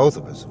killed both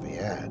of us if he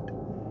had.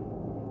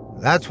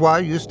 That's why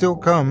you still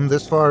come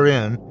this far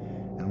in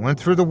and went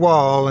through the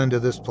wall into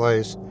this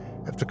place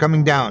after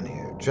coming down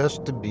here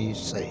just to be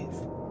safe.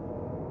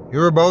 You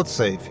were both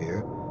safe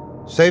here.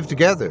 Safe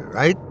together,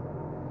 right?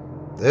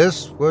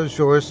 This was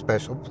your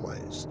special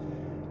place,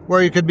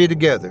 where you could be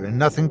together and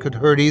nothing could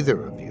hurt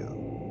either of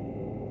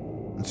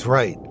you. That's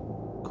right,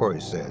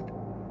 Corey said.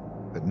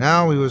 But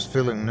now he was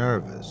feeling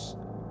nervous.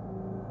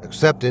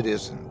 Except it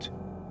isn't.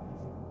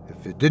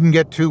 If it didn't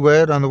get too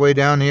wet on the way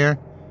down here,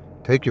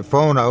 take your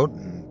phone out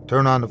and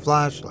turn on the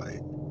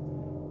flashlight.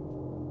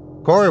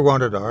 Corey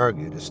wanted to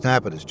argue, to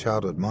snap at his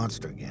childhood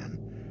monster again,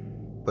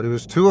 but he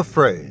was too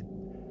afraid,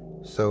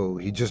 so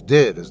he just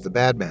did as the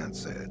bad man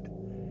said.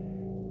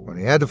 When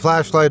he had the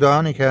flashlight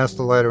on, he cast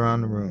the light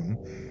around the room,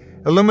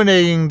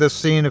 illuminating the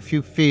scene a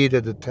few feet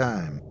at a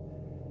time.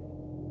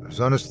 It was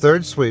on his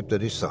third sweep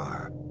that he saw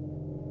her.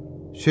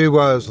 She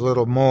was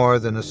little more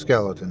than a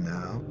skeleton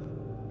now,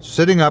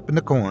 sitting up in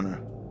the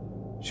corner.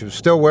 She was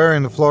still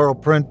wearing the floral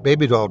print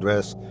baby doll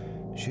dress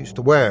she used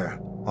to wear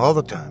all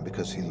the time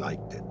because he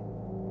liked it.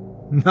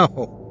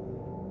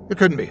 No, it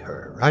couldn't be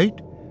her, right?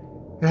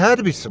 It had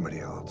to be somebody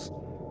else.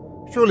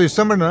 Surely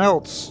someone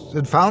else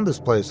had found this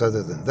place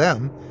other than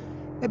them.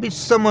 Maybe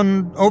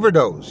someone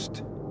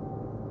overdosed.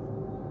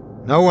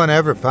 No one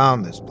ever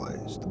found this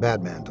place, the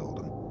bad man told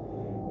him.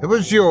 It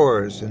was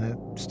yours, and it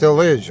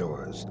still is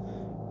yours,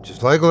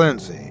 just like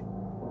Lindsay.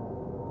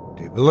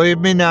 Do you believe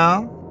me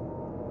now?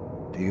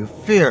 Do you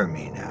fear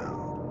me now?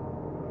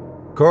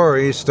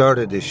 Corey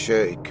started to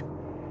shake.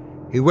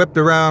 He whipped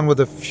around with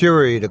a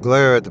fury to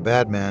glare at the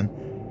bad man,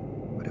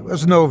 but he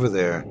wasn't over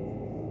there.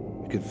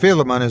 You could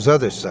feel him on his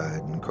other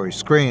side, and Corey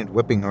screamed,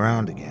 whipping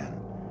around again.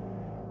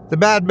 The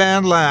bad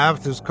man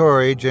laughed as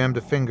Corey jammed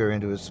a finger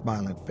into his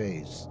smiling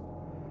face.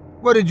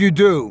 What did you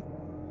do?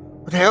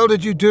 What the hell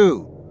did you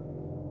do?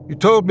 You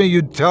told me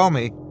you'd tell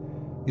me.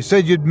 You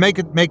said you'd make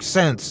it make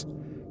sense.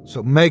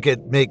 So make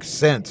it make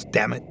sense,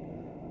 damn it.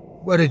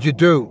 What did you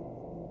do?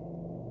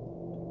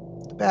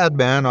 The bad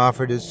man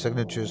offered his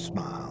signature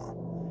smile.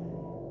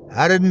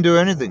 I didn't do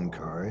anything,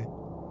 Corey.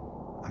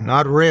 I'm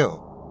not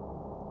real.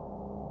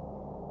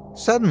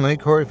 Suddenly,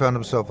 Corey found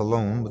himself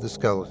alone with the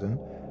skeleton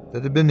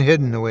that had been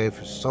hidden away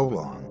for so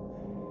long,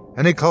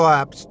 and he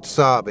collapsed,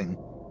 sobbing.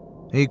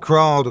 He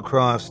crawled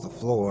across the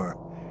floor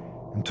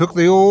and took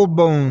the old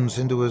bones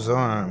into his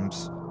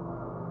arms.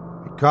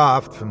 He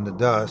coughed from the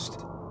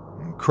dust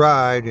and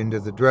cried into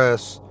the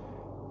dress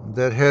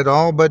that had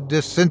all but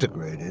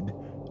disintegrated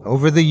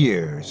over the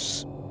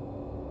years.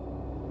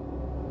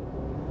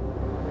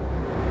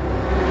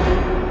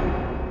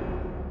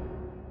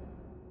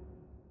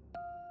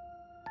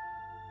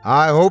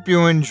 I hope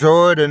you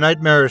enjoyed A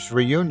Nightmarish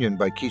Reunion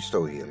by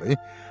Keisto Healy,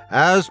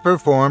 as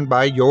performed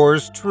by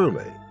yours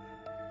truly.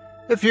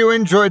 If you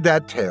enjoyed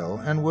that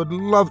tale and would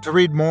love to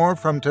read more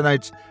from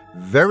tonight's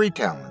very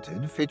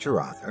talented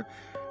feature author,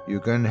 you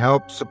can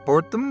help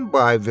support them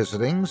by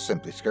visiting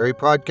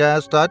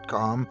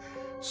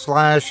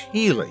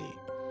simplyscarypodcast.com/Healy.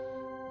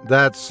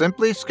 That's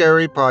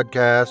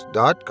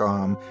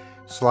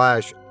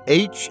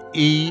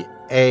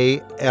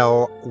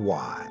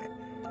simplyscarypodcast.com/HEALY.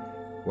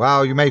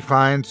 While you may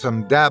find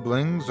some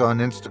dabblings on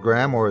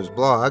Instagram or his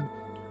blog,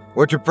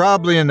 what you're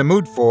probably in the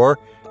mood for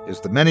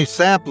is the many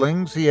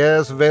samplings he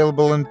has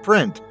available in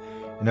print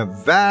in a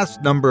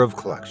vast number of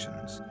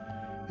collections.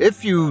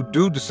 If you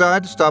do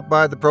decide to stop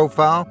by the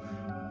profile,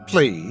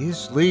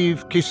 please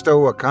leave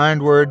Keisto a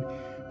kind word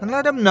and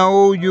let him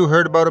know you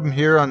heard about him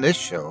here on this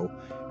show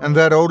and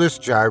that Otis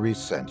Gyrie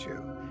sent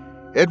you.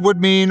 It would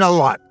mean a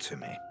lot to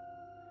me.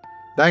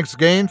 Thanks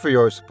again for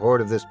your support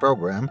of this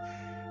program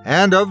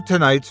and of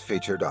tonight's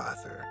featured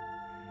author.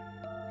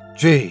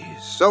 Geez,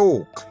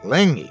 so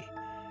clingy.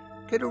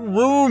 Get a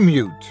room,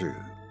 you two.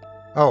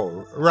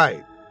 Oh,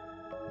 right.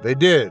 They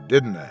did,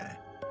 didn't they?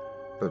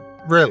 But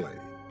really,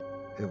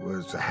 it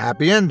was a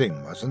happy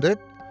ending, wasn't it?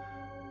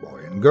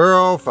 Boy and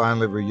girl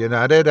finally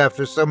reunited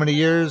after so many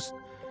years,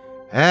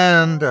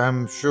 and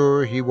I'm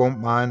sure he won't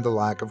mind the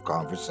lack of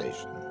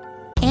conversation.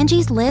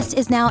 Angie's List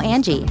is now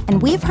Angie,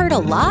 and we've heard a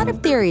lot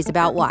of theories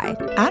about why.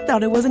 I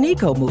thought it was an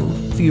eco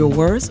move. Fewer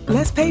words,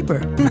 less paper.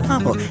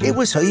 No, it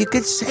was so you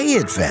could say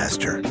it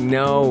faster.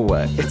 No,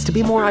 it's to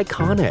be more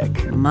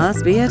iconic.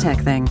 Must be a tech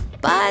thing.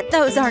 But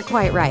those aren't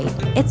quite right.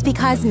 It's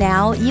because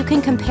now you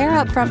can compare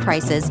upfront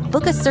prices,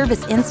 book a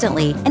service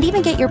instantly, and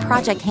even get your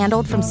project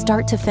handled from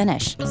start to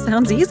finish.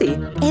 Sounds easy.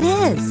 It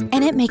is,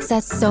 and it makes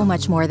us so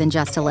much more than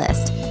just a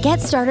list. Get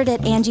started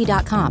at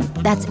Angie.com.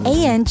 That's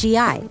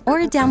ANGI,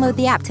 or download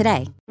the app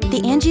today.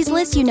 The Angie's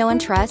List you know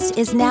and trust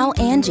is now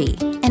Angie,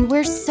 and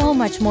we're so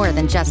much more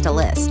than just a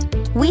list.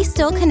 We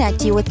still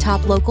connect you with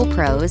top local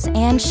pros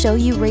and show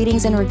you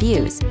ratings and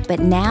reviews, but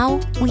now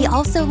we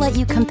also let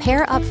you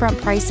compare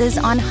upfront prices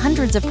on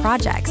hundreds of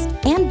projects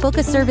and book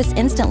a service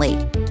instantly.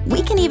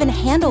 We can even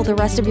handle the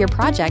rest of your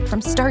project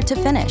from start to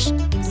finish.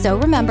 So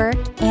remember,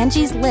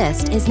 Angie's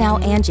List is now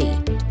Angie,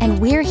 and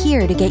we're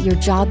here to get your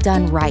job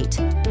done right.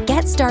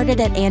 Get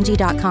started at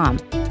Angie.com.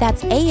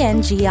 That's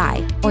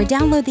ANGI, or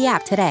download the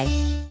app today.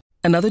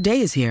 Another day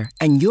is here,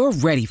 and you're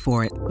ready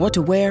for it. What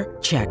to wear?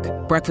 Check.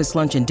 Breakfast,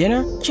 lunch, and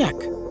dinner? Check.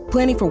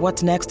 Planning for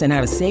what's next and how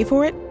to save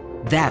for it?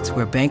 That's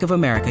where Bank of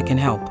America can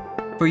help.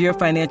 For your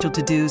financial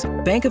to-dos,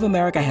 Bank of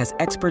America has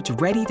experts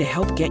ready to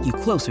help get you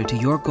closer to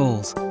your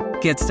goals.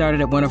 Get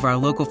started at one of our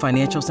local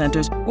financial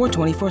centers or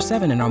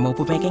 24/7 in our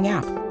mobile banking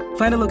app.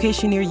 Find a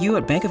location near you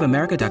at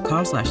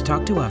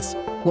bankofamerica.com/talktous.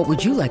 What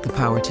would you like the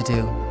power to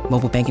do?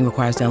 Mobile banking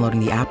requires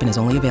downloading the app and is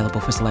only available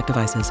for select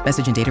devices.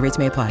 Message and data rates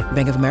may apply.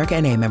 Bank of America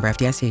N.A., member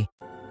FDIC.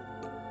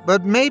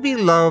 But maybe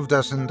love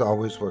doesn't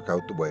always work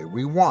out the way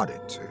we want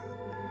it to.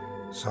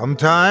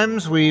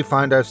 Sometimes we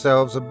find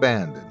ourselves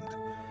abandoned,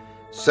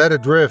 set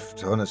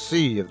adrift on a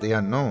sea of the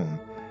unknown,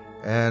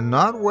 and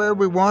not where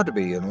we want to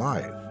be in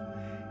life.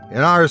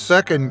 In our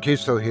second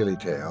Kisohili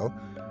tale,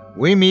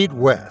 we meet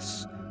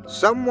Wes,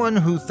 someone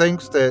who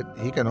thinks that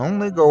he can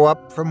only go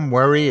up from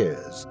where he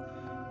is,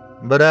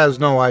 but has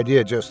no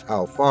idea just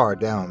how far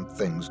down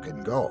things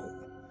can go.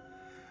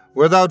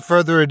 Without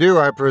further ado,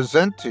 I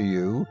present to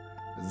you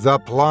The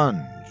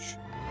Plunge.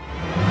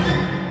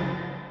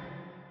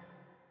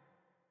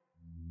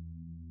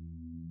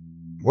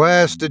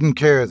 Wes didn't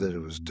care that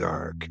it was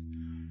dark.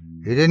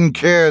 He didn't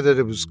care that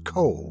it was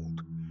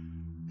cold.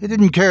 He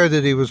didn't care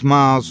that he was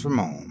miles from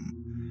home.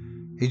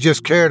 He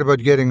just cared about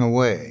getting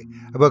away,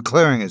 about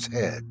clearing his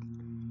head.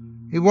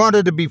 He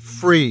wanted to be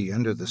free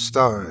under the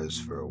stars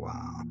for a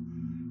while.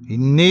 He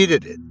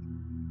needed it.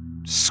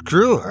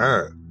 Screw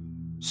her.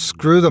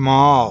 Screw them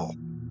all.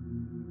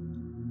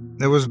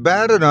 It was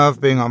bad enough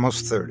being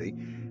almost 30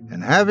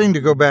 and having to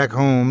go back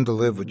home to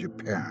live with your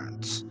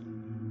parents.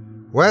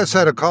 Wes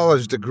had a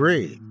college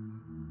degree.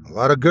 A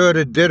lot of good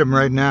it did him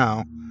right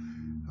now.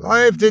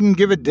 Life didn't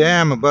give a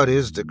damn about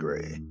his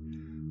degree.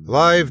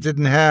 Life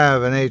didn't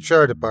have an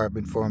HR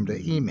department for him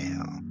to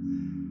email.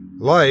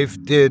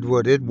 Life did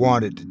what it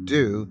wanted to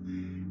do,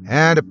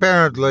 and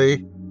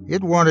apparently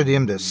it wanted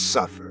him to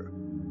suffer.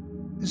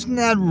 Isn't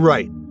that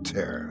right,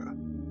 Tara?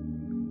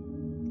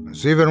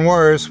 It's even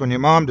worse when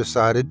your mom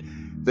decided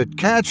that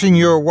catching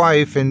your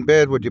wife in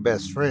bed with your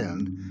best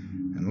friend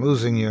and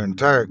losing your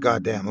entire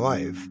goddamn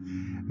life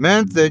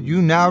meant that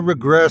you now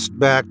regressed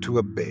back to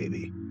a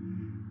baby.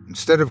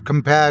 Instead of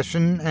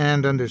compassion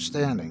and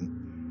understanding,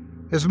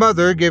 his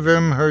mother gave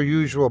him her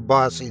usual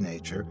bossy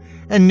nature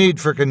and need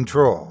for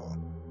control.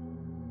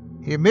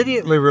 He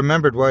immediately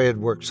remembered why he had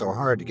worked so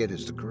hard to get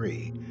his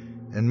degree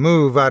and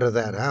move out of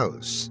that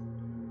house.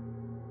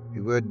 He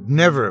would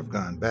never have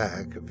gone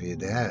back if he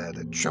had had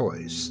a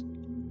choice.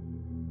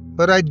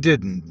 But I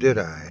didn't, did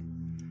I?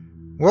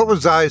 What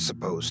was I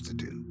supposed to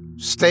do?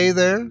 Stay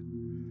there?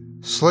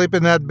 Sleep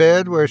in that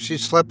bed where she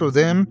slept with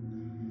him?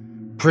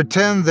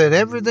 Pretend that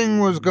everything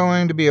was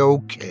going to be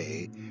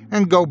okay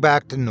and go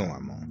back to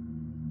normal?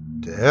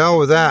 To hell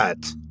with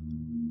that.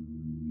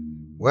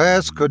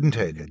 Wes couldn't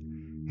take it.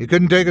 He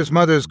couldn't take his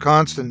mother's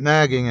constant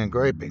nagging and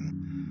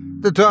griping,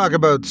 the talk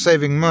about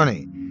saving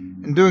money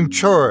and doing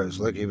chores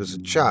like he was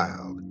a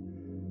child.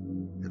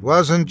 It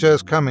wasn't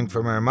just coming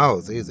from her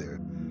mouth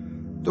either.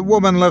 The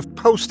woman left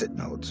post-it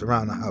notes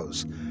around the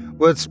house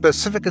with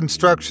specific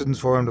instructions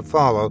for him to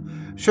follow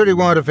should he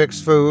want to fix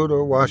food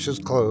or wash his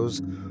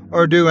clothes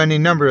or do any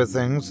number of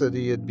things that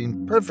he had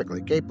been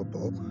perfectly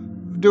capable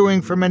of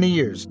doing for many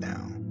years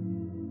now.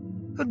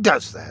 Who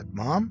does that,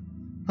 Mom?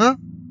 Huh?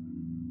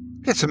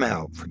 Get some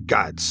help, for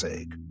God's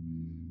sake.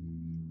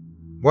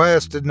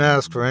 Wes didn't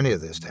ask for any of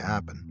this to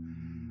happen.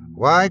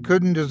 Why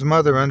couldn't his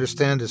mother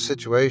understand his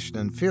situation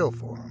and feel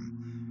for him?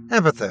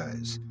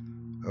 Empathize.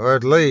 Or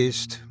at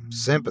least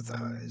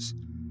sympathize.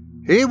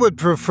 He would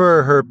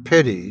prefer her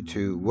pity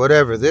to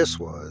whatever this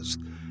was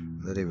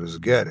that he was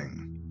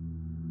getting.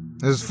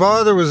 His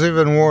father was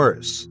even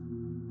worse.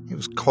 He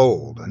was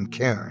cold,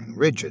 uncaring,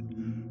 rigid,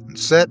 and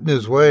set in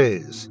his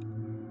ways.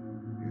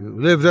 You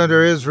lived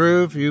under his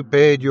roof, you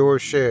paid your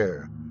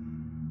share.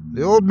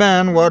 The old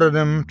man wanted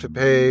him to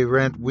pay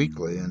rent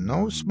weekly, and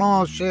no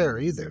small share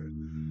either.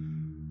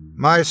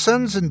 My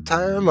son's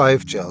entire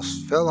life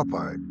just fell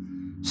apart.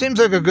 Seems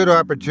like a good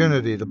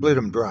opportunity to bleed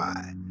him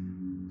dry.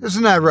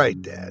 Isn't that right,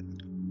 Dad?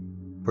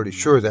 Pretty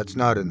sure that's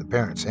not in the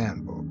parents'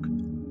 handbook.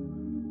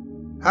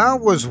 How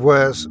was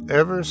Wes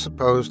ever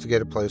supposed to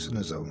get a place on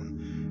his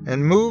own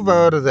and move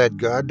out of that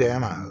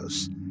goddamn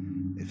house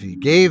if he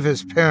gave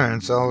his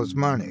parents all his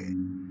money?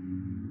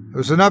 It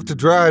was enough to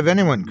drive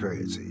anyone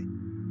crazy.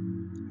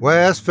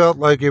 Wes felt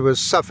like he was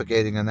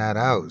suffocating in that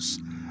house,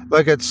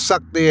 like it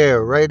sucked the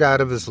air right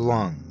out of his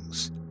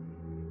lungs.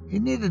 He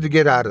needed to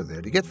get out of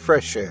there, to get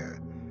fresh air,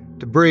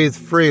 to breathe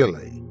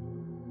freely.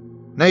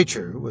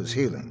 Nature was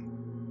healing.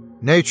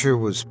 Nature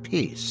was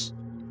peace.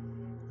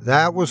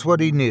 That was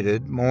what he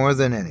needed more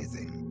than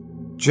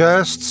anything.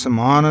 Just some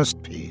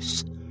honest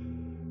peace.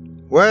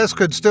 Wes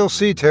could still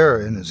see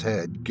Tara in his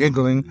head,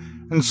 giggling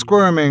and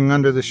squirming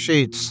under the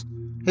sheets,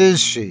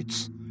 his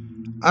sheets,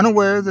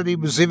 unaware that he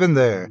was even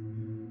there.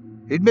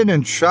 He'd been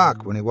in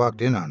shock when he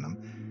walked in on them,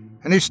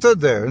 and he stood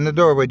there in the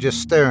doorway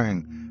just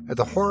staring at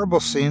the horrible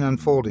scene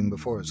unfolding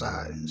before his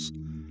eyes.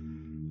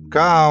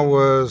 Kyle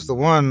was the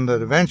one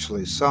that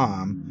eventually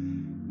saw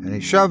him, and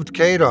he shoved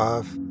Kate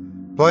off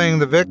playing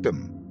the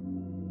victim.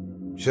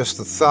 Just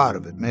the thought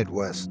of it made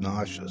Wes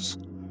nauseous.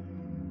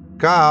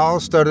 Kyle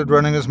started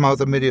running his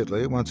mouth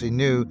immediately once he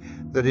knew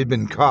that he'd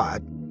been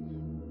caught.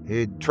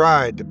 He'd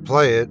tried to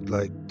play it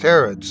like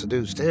Tara had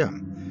seduced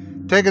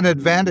him, taken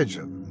advantage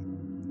of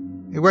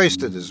him. He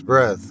wasted his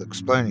breath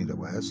explaining to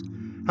Wes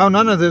how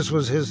none of this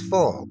was his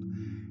fault,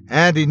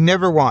 and he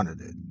never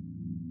wanted it.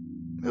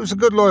 He was a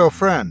good, loyal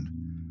friend.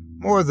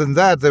 More than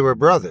that, they were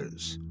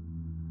brothers.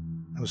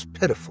 It was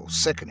pitiful,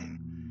 sickening,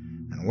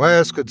 and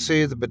Wes could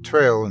see the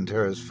betrayal in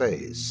Tara's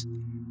face.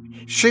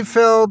 She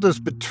felt as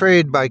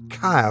betrayed by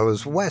Kyle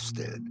as Wes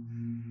did.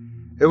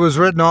 It was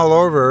written all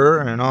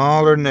over her in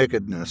all her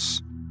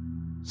nakedness.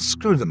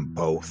 Screw them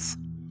both.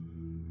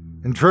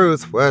 In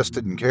truth, Wes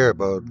didn't care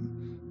about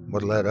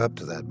what led up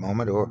to that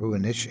moment or who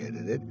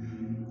initiated it,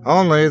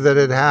 only that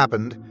it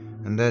happened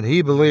and that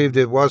he believed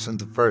it wasn't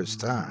the first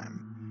time.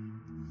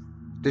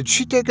 Did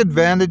she take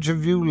advantage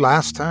of you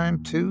last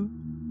time, too?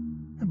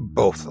 They're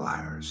both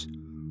liars.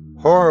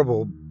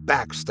 Horrible,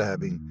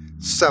 backstabbing,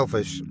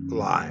 selfish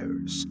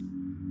liars.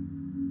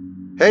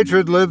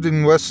 Hatred lived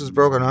in Wes's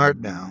broken heart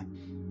now.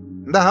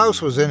 The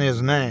house was in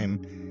his name,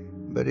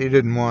 but he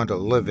didn't want to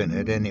live in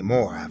it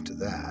anymore after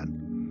that.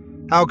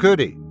 How could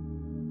he?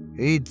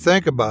 He'd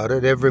think about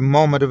it every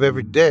moment of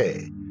every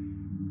day.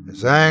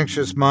 His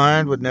anxious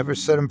mind would never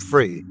set him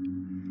free.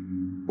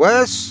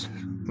 Wes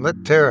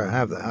let Tara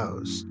have the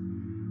house.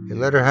 He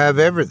let her have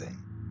everything.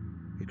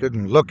 He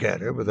couldn't look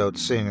at her without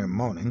seeing her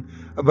moaning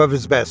above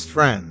his best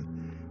friend,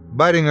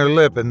 biting her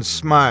lip and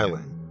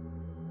smiling.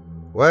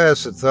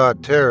 Wes had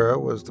thought Tara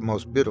was the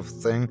most beautiful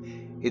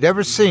thing he'd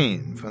ever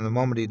seen from the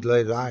moment he'd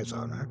laid eyes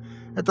on her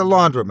at the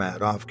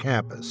laundromat off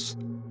campus.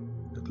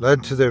 It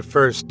led to their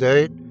first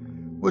date,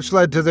 which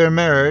led to their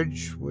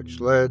marriage, which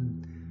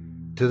led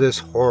to this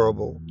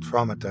horrible,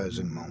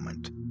 traumatizing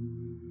moment.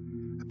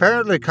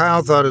 Apparently,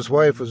 Kyle thought his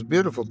wife was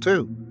beautiful,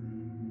 too.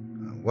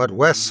 What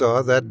Wes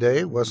saw that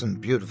day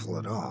wasn't beautiful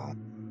at all.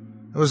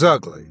 It was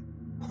ugly,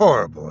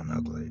 horrible and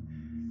ugly,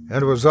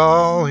 and it was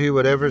all he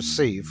would ever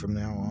see from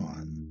now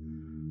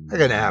on. They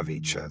can have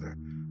each other.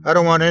 I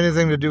don't want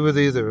anything to do with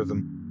either of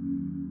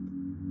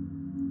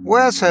them.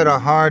 Wes had a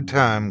hard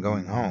time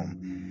going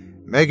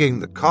home, making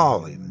the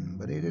call even,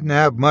 but he didn't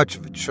have much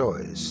of a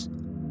choice.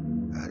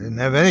 I didn't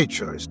have any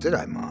choice, did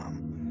I, Mom?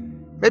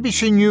 Maybe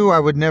she knew I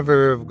would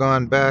never have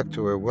gone back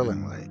to her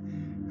willingly,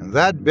 and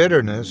that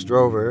bitterness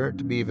drove her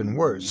to be even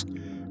worse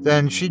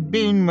than she'd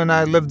been when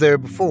I lived there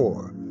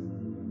before.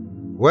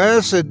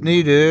 Wes had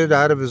needed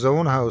out of his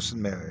own house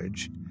and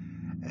marriage,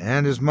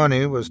 and his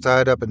money was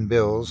tied up in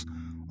bills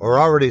or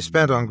already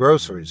spent on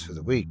groceries for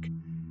the week.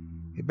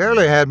 He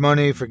barely had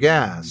money for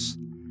gas.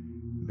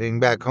 Being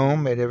back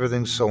home made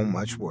everything so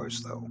much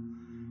worse, though.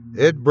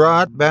 It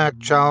brought back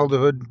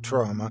childhood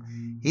trauma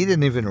he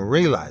didn't even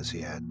realize he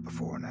had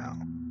before now.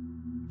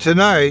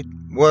 Tonight,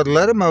 what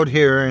led him out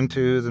here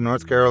into the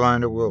North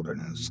Carolina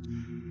wilderness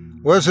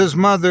was his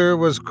mother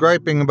was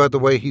griping about the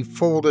way he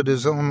folded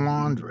his own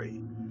laundry.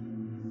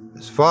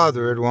 His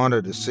father had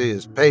wanted to see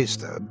his pay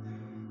stub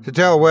to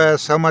tell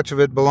Wes how much of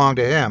it belonged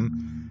to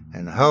him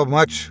and how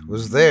much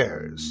was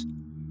theirs.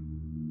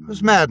 It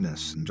was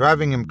madness and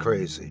driving him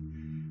crazy,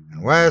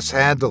 and Wes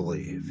had to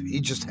leave. He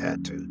just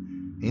had to.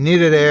 He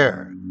needed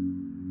air.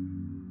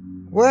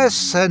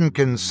 Wes hadn't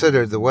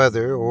considered the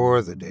weather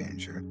or the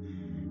danger.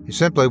 He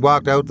simply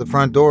walked out the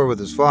front door with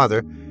his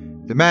father,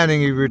 demanding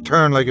he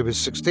return like he was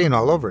 16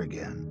 all over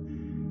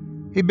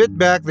again. He bit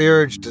back the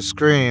urge to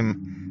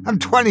scream, "I'm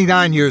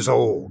 29 years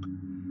old."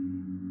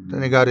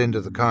 Then he got into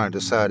the car and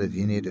decided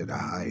he needed a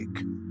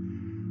hike.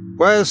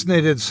 Wes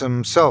needed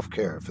some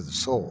self-care for the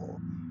soul.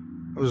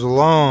 It was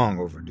long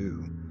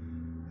overdue.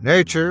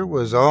 Nature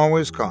was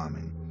always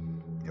calming.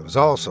 It was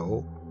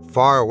also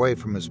far away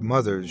from his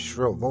mother's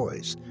shrill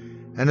voice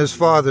and his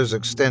father's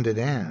extended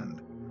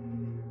hand.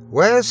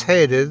 Wes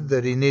hated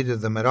that he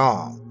needed them at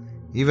all,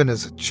 even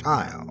as a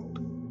child.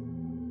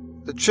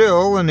 The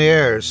chill in the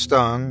air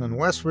stung, and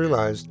Wes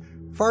realized,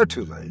 far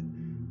too late,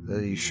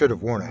 that he should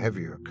have worn a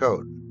heavier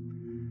coat.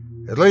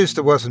 At least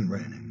it wasn't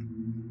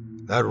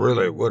raining. That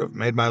really would have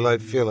made my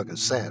life feel like a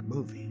sad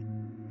movie.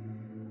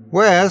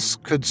 Wes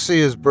could see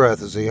his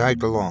breath as he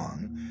hiked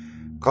along,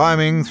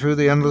 climbing through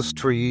the endless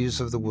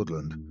trees of the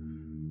woodland.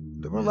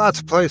 There were lots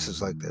of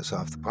places like this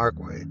off the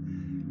parkway.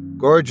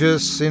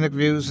 Gorgeous scenic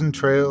views and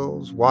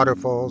trails,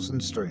 waterfalls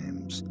and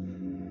streams.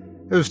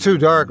 It was too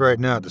dark right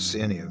now to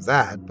see any of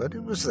that, but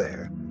it was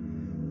there.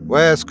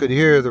 Wes could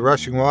hear the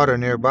rushing water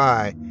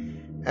nearby,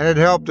 and it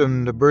helped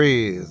him to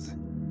breathe.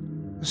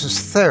 This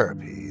is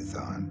therapy, he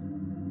thought.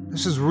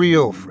 This is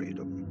real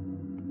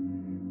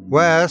freedom.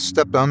 Wes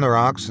stepped on the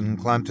rocks and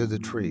climbed through the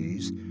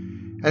trees,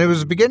 and he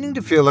was beginning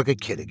to feel like a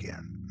kid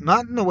again.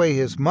 Not in the way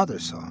his mother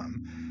saw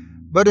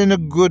him, but in a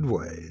good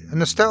way, a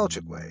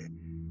nostalgic way.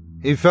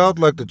 He felt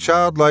like the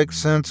childlike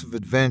sense of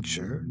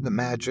adventure, the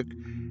magic,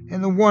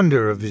 and the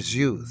wonder of his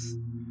youth.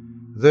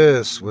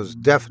 This was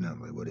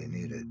definitely what he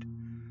needed.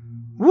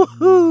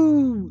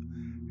 Woohoo!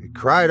 He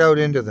cried out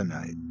into the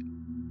night.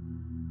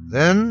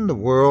 Then the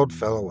world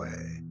fell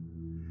away.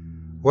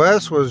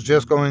 Wes was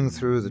just going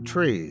through the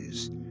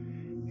trees.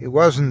 He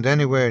wasn't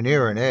anywhere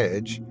near an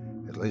edge,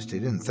 at least he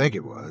didn't think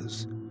it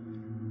was.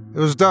 It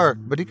was dark,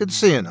 but he could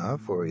see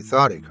enough, or he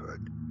thought he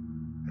could.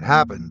 It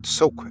happened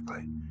so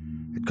quickly.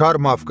 It caught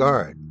him off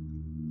guard.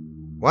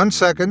 1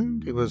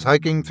 second, he was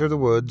hiking through the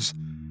woods,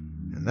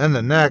 and then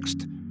the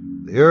next,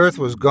 the earth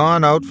was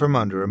gone out from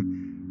under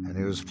him, and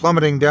he was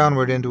plummeting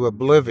downward into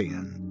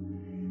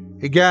oblivion.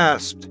 He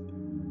gasped.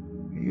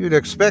 You'd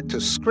expect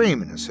to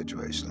scream in a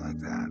situation like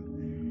that.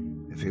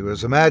 If he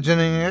was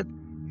imagining it,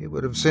 he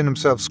would have seen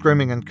himself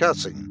screaming and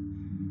cussing.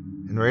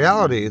 In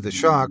reality, the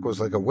shock was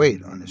like a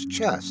weight on his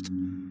chest.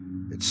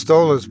 It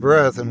stole his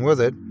breath, and with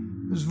it,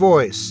 his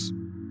voice.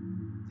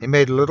 He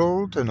made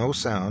little to no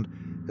sound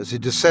as he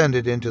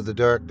descended into the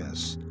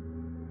darkness.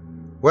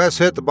 Wes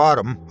hit the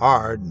bottom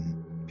hard,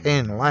 and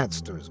pain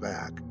lanced through his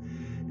back.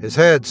 His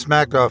head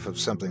smacked off of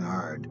something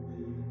hard.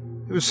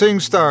 He was seeing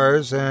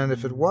stars, and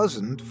if it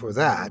wasn't for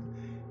that,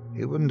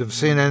 he wouldn't have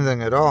seen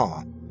anything at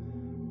all.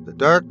 The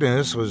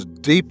darkness was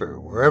deeper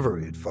wherever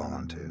he had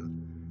fallen to.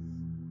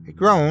 He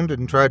groaned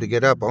and tried to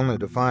get up, only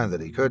to find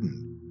that he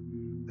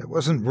couldn't. There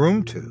wasn't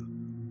room to.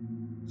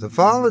 The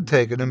fall had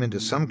taken him into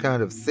some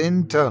kind of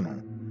thin tunnel.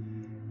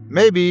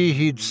 Maybe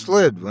he'd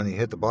slid when he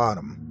hit the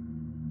bottom.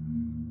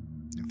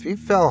 If he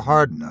fell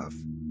hard enough,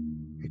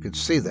 he could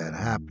see that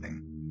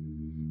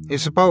happening. He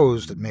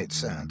supposed it made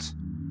sense.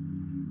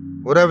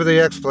 Whatever the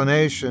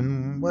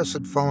explanation, Wes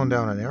had fallen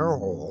down an air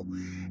hole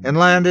and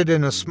landed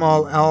in a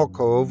small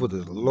alcove with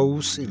a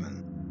low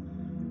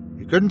ceiling.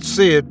 He couldn't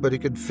see it, but he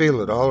could feel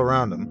it all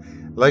around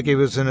him, like he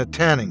was in a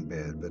tanning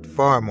bed, but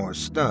far more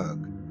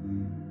snug.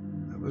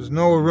 There was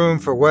no room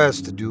for Wes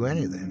to do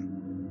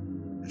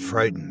anything. It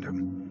frightened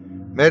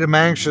him, made him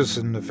anxious,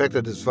 and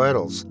affected his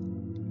vitals.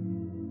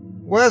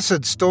 Wes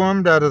had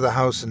stormed out of the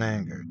house in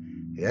anger.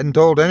 He hadn't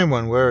told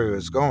anyone where he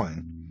was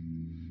going.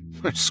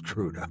 I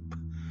screwed up.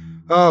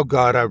 Oh,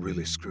 God, I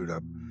really screwed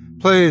up.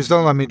 Please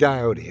don't let me die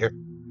out here.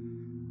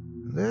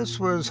 This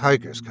was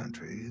hiker's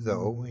country,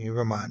 though, he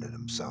reminded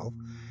himself.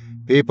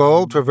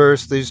 People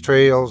traversed these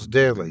trails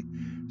daily,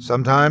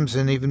 sometimes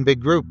in even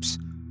big groups.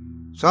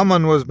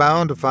 Someone was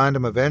bound to find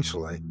him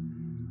eventually.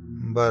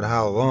 But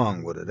how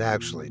long would it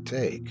actually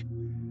take?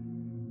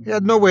 He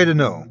had no way to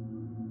know.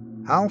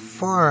 How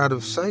far out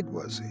of sight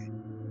was he?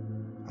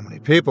 How many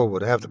people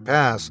would have to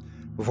pass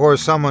before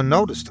someone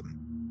noticed him?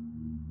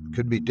 It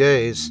could be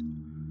days.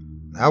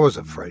 That was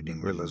a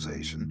frightening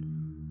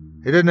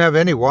realization. He didn't have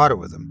any water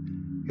with him.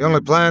 He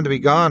only planned to be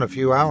gone a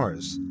few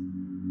hours.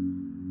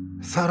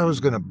 I thought I was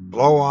going to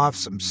blow off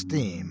some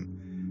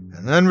steam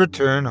and then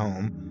return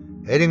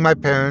home, hating my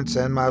parents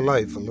and my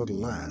life a little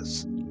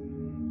less.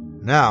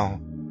 Now,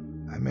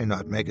 I may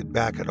not make it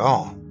back at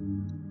all.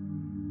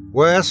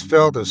 Wes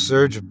felt a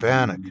surge of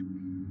panic.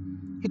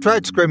 He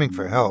tried screaming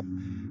for help,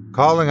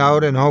 calling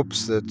out in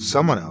hopes that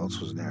someone else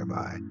was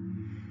nearby.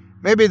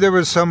 Maybe there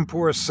was some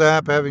poor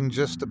sap having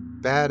just as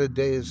bad a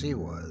day as he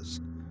was.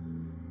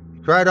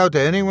 He cried out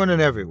to anyone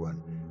and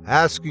everyone,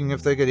 asking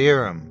if they could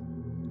hear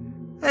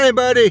him.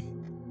 Anybody,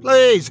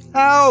 please,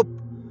 help!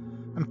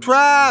 I'm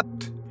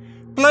trapped!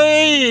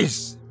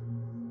 Please!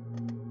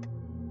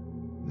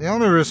 The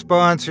only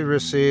response he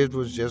received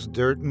was just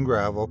dirt and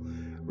gravel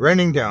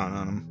raining down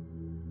on him.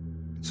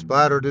 It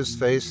splattered his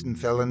face and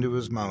fell into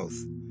his mouth.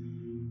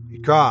 He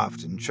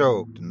coughed and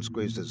choked and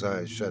squeezed his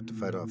eyes shut to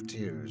fight off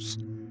tears.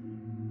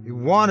 He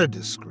wanted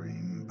to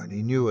scream, but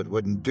he knew it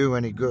wouldn't do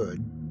any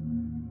good.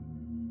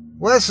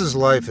 Wes's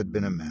life had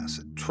been a mess,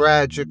 a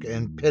tragic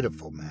and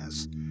pitiful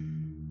mess,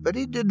 but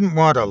he didn't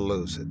want to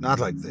lose it, not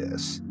like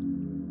this.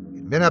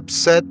 He'd been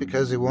upset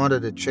because he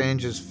wanted to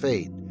change his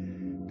fate,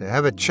 to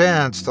have a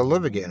chance to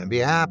live again and be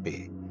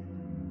happy.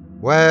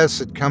 Wes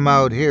had come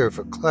out here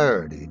for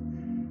clarity,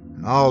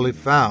 and all he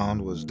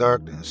found was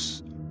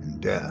darkness and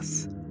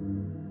death.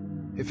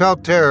 He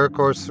felt terror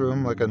course through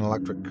him like an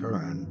electric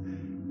current,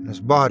 and his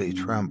body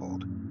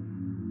trembled.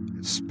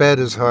 It sped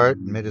his heart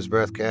and made his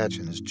breath catch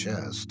in his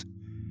chest.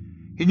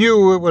 He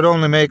knew it would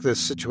only make this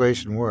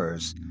situation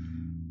worse,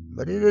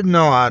 but he didn't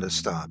know how to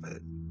stop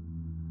it.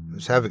 He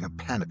was having a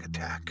panic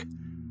attack.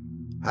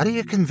 How do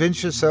you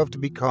convince yourself to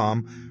be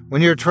calm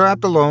when you're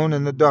trapped alone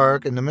in the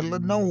dark in the middle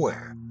of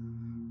nowhere?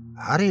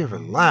 How do you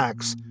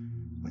relax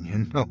when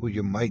you know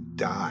you might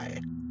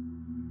die?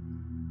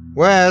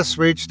 Wes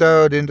reached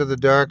out into the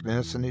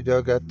darkness and he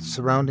dug at the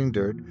surrounding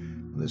dirt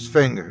with his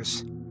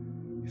fingers.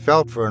 He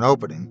felt for an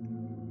opening,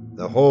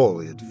 the hole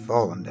he had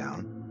fallen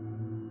down.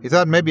 He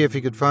thought maybe if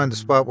he could find the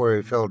spot where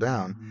he fell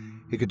down,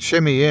 he could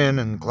shimmy in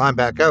and climb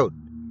back out.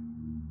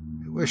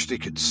 He wished he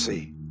could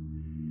see.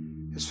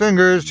 His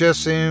fingers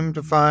just seemed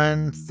to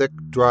find thick,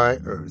 dry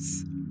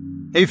earth.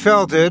 He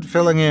felt it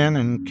filling in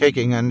and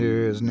caking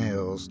under his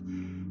nails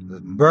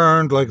that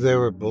burned like they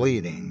were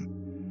bleeding.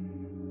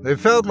 They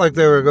felt like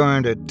they were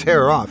going to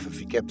tear off if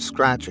he kept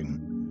scratching.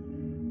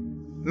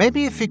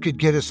 Maybe if he could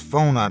get his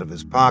phone out of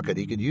his pocket,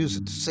 he could use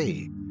it to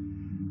see.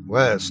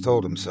 Wes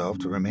told himself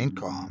to remain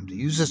calm, to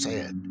use his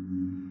head.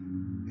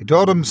 He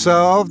told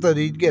himself that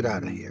he'd get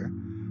out of here,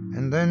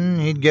 and then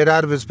he'd get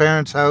out of his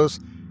parents' house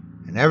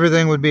and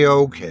everything would be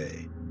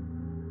okay.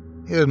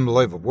 He didn't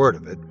believe a word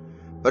of it,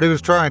 but he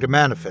was trying to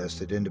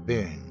manifest it into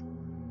being.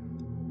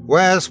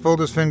 Wes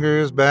pulled his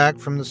fingers back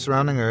from the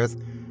surrounding earth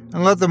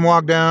and let them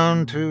walk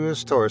down to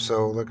his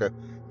torso like a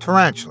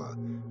tarantula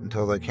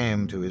until they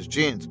came to his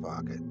jeans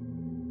pocket.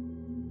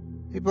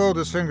 He pulled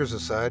his fingers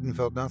aside and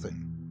felt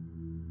nothing.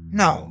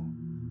 No!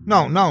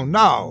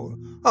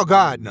 Oh,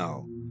 God,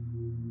 no!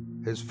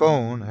 His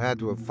phone had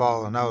to have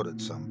fallen out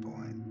at some point.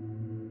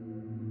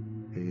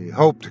 He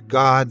hoped to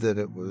God that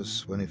it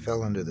was when he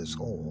fell into this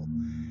hole,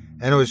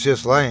 and it was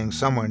just laying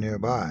somewhere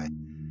nearby.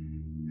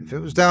 If it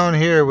was down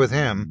here with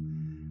him,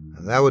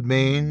 that would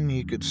mean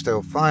he could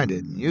still find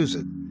it and use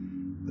it.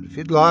 But if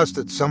he'd lost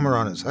it somewhere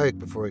on his hike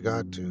before he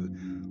got to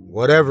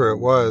whatever it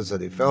was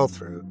that he fell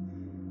through,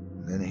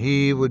 then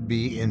he would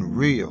be in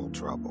real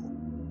trouble.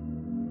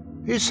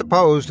 He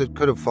supposed it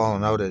could have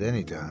fallen out at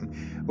any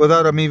time,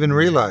 without him even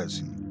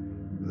realizing.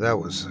 That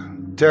was a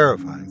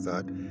terrifying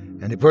thought,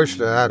 and he pushed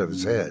it out of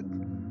his head.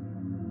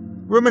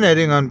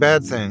 Ruminating on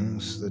bad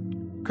things that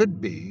could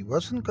be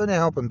wasn't going to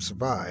help him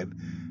survive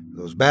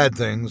those bad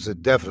things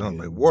that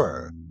definitely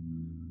were.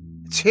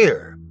 It's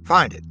here.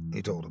 Find it,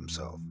 he told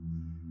himself.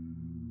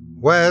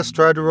 Wes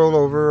tried to roll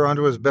over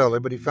onto his belly,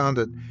 but he found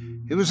that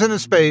he was in a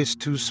space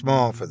too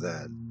small for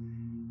that.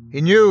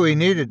 He knew he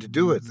needed to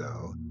do it,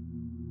 though.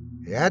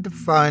 He had to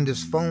find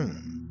his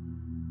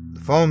phone.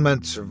 The phone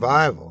meant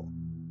survival.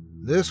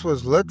 This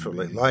was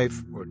literally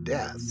life or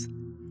death.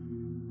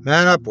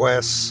 Man up,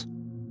 Wes.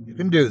 You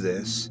can do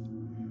this.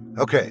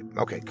 Okay,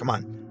 come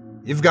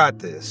on. You've got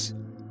this.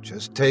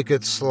 Just take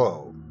it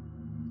slow.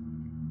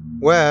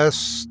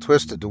 Wes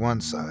twisted to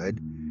one side.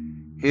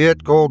 He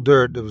hit cold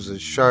dirt that was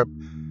as sharp,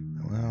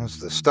 as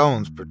the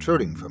stones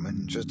protruding from it,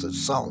 and just as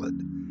solid.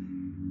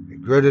 He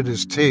gritted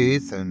his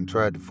teeth and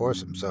tried to force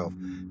himself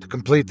to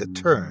complete the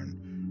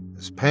turn,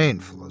 as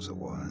painful as it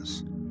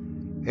was.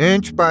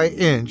 Inch by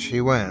inch he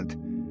went,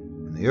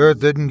 and the earth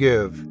didn't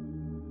give.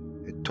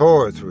 It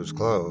tore through his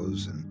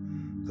clothes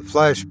and the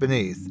flesh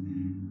beneath,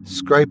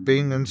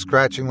 scraping and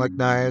scratching like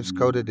knives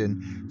coated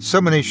in so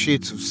many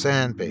sheets of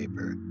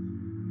sandpaper.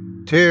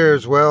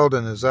 Tears welled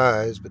in his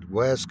eyes, but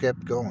Wes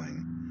kept going.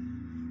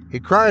 He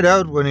cried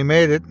out when he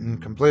made it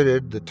and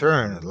completed the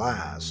turn at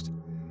last.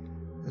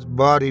 His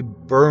body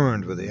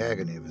burned with the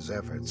agony of his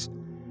efforts.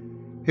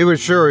 He was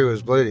sure he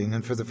was bleeding,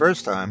 and for the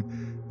first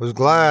time was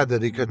glad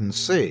that he couldn't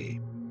see.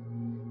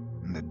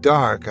 In the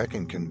dark, I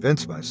can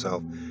convince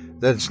myself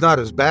that it's not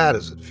as bad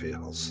as it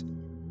feels.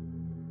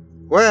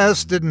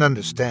 Wes didn't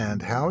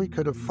understand how he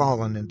could have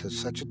fallen into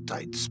such a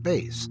tight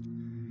space.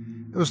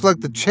 It was like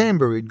the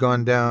chamber he'd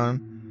gone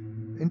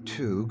down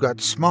into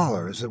got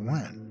smaller as it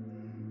went.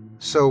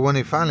 So when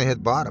he finally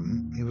hit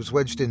bottom, he was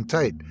wedged in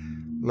tight,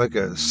 like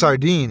a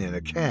sardine in a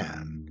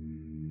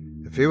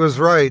can. If he was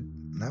right,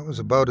 that was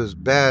about as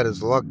bad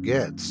as luck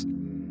gets.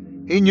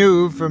 He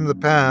knew from the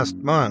past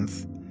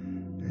month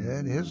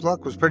that his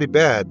luck was pretty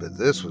bad, but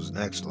this was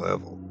next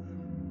level.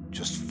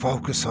 Just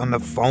focus on the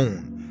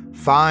phone.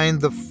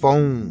 Find the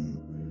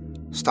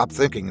phone. Stop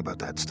thinking about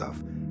that stuff,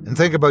 and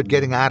think about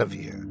getting out of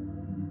here.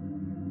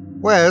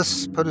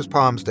 Wes put his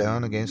palms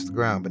down against the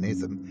ground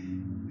beneath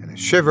him, and a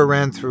shiver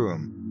ran through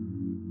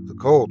him. The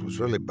cold was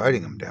really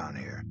biting him down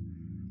here.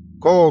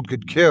 Cold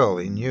could kill,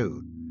 he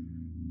knew.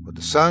 Would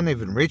the sun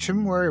even reach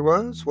him where he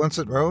was once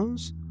it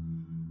rose?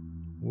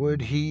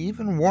 Would he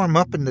even warm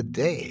up in the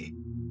day?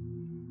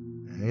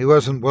 He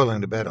wasn't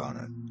willing to bet on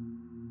it.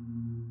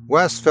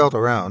 Wes felt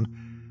around,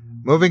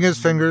 moving his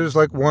fingers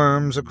like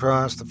worms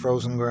across the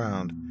frozen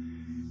ground.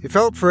 He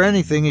felt for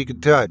anything he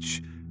could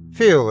touch,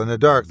 feel in the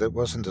dark that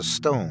wasn't a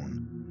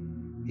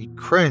stone. He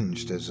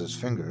cringed as his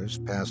fingers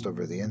passed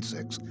over the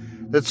insects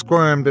that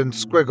squirmed and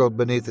squiggled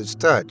beneath his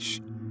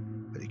touch,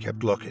 but he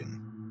kept looking.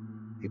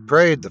 He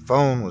prayed the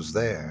phone was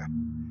there.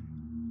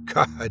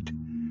 God,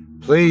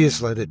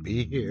 please let it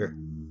be here.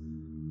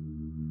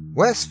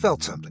 Wes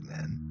felt something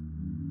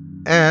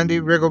then, and he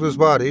wriggled his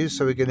body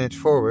so he could inch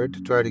forward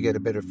to try to get a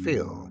better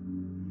feel.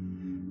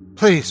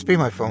 Please, be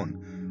my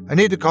phone. I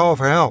need to call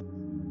for help.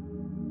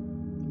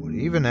 Would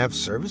he even have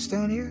service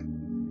down here?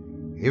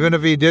 Even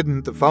if he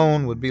didn't, the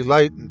phone would be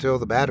light until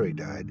the battery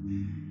died,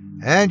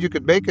 and you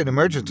could make an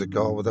emergency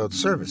call without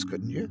service,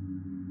 couldn't you?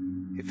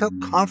 He felt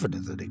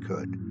confident that he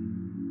could.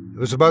 It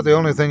was about the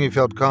only thing he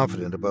felt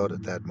confident about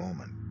at that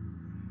moment.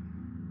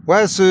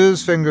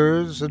 Wes's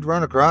fingers had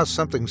run across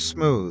something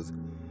smooth.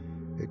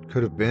 It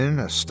could have been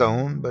a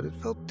stone, but it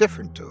felt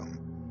different to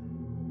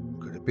him.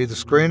 Could it be the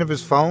screen of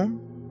his phone?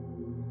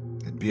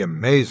 It'd be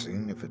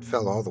amazing if it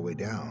fell all the way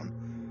down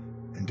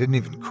and didn't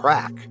even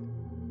crack.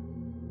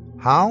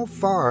 How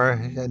far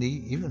had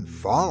he even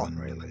fallen,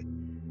 really?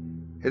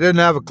 He didn't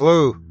have a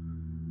clue.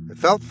 It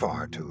felt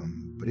far to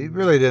him, but he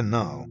really didn't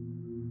know.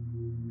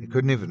 He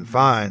couldn't even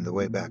find the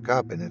way back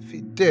up, and if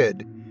he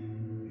did,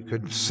 he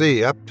couldn't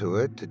see up to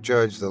it to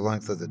judge the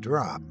length of the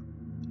drop.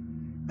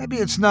 Maybe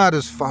it's not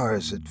as far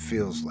as it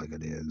feels like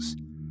it is.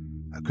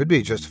 I could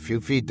be just a few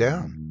feet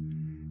down.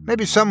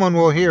 Maybe someone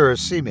will hear or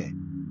see me.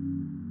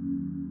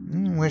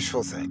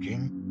 Wishful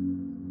thinking.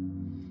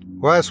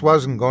 Wes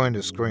wasn't going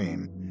to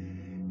scream.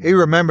 He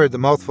remembered the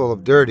mouthful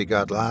of dirt he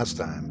got last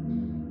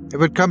time. It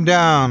would come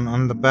down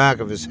on the back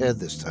of his head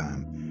this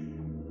time.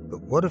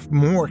 But what if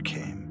more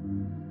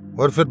came?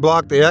 What if it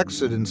blocked the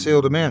exit and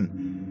sealed him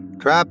in,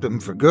 trapped him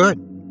for good?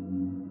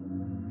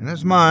 In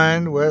his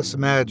mind, Wes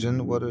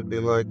imagined what it would be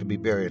like to be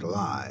buried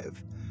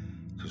alive,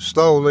 to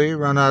slowly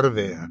run out of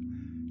air,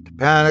 to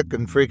panic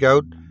and freak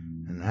out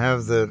and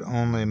have that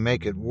only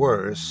make it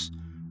worse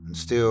and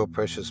steal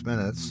precious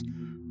minutes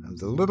of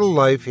the little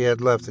life he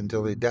had left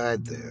until he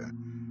died there,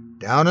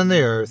 down in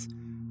the earth,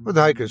 with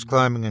hikers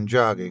climbing and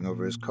jogging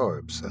over his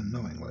corpse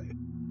unknowingly.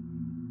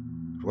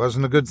 It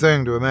wasn't a good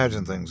thing to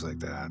imagine things like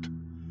that.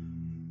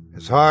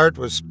 His heart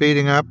was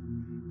speeding up,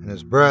 and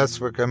his breaths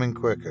were coming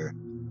quicker.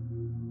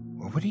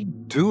 What would he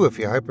do if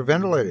he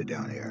hyperventilated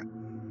down here?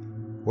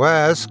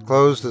 Wes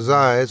closed his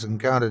eyes and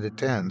counted to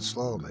 10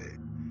 slowly.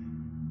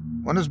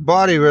 When his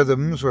body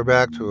rhythms were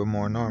back to a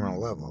more normal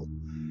level,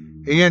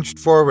 he inched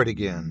forward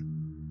again.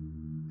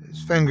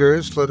 His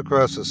fingers slid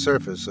across the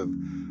surface of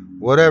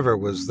whatever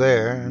was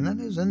there, and then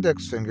his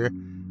index finger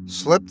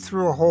slipped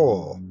through a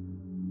hole.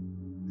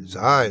 His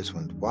eyes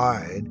went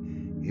wide,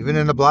 even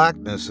in the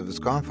blackness of its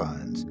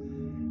confines,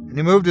 and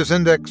he moved his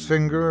index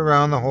finger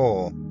around the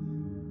hole.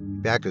 He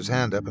backed his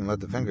hand up and let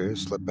the finger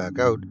slip back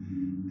out,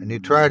 and he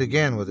tried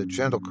again with a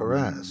gentle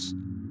caress.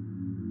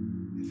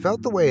 He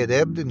felt the way it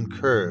ebbed and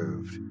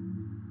curved.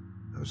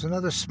 There was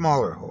another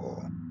smaller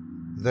hole.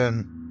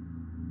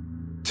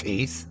 Then,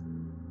 teeth?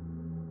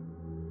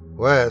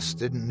 Wes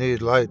didn't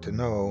need light to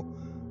know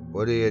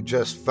what he had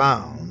just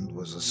found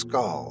was a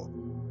skull.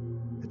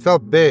 It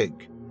felt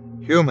big,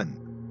 human,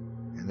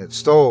 and it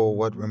stole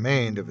what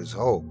remained of his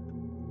hope.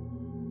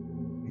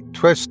 He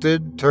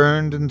twisted,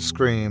 turned, and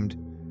screamed.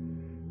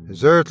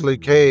 His earthly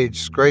cage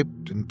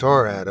scraped and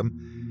tore at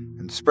him,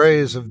 and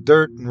sprays of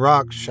dirt and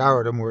rocks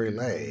showered him where he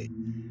lay.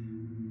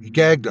 He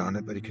gagged on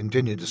it, but he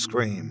continued to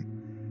scream.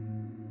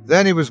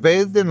 Then he was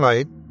bathed in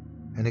light,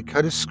 and he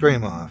cut his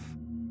scream off.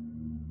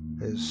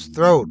 His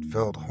throat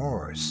felt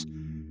hoarse,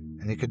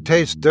 and he could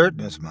taste dirt in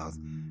his mouth,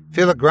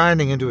 feel it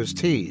grinding into his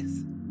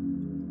teeth.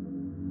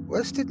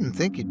 Wes didn't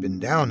think he'd been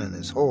down in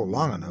his hole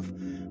long enough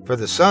for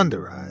the sun to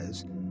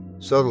rise,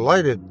 so the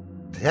light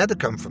had to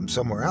come from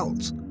somewhere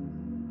else.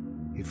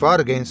 He fought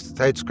against the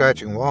tight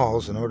scratching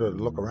walls in order to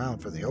look around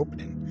for the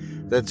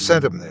opening that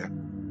sent him there.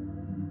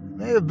 It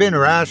may have been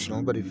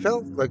irrational, but he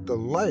felt like the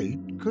light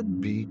could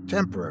be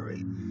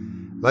temporary,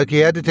 like he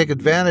had to take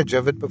advantage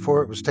of it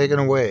before it was taken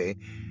away,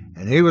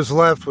 and he was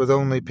left with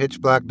only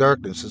pitch-black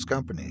darkness as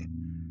company.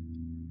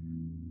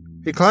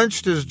 He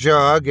clenched his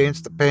jaw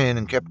against the pain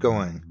and kept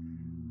going.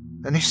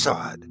 Then he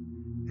saw it,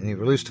 and he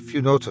released a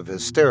few notes of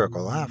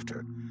hysterical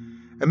laughter.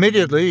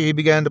 Immediately, he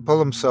began to pull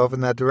himself in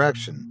that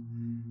direction.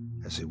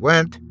 As he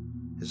went,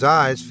 his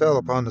eyes fell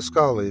upon the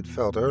skull he had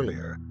felt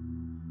earlier.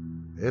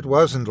 It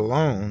wasn't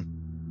alone.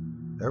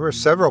 There were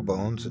several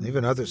bones and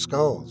even other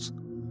skulls.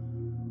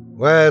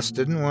 Wes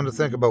didn't want to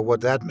think about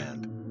what that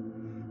meant.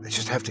 I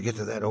just have to get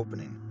to that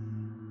opening.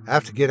 I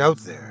have to get out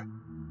there.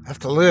 I have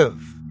to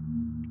live.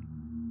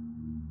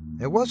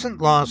 It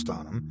wasn't lost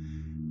on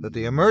him that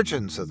the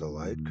emergence of the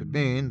light could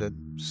mean that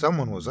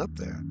someone was up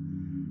there.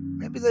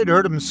 Maybe they'd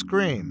heard him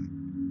scream.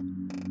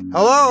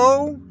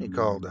 "Hello?" he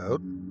called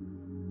out.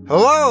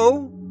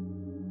 "Hello?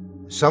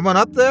 Someone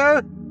up there?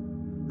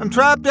 I'm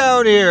trapped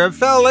down here. I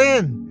fell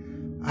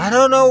in. I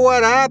don't know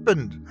what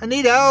happened. I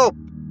need help."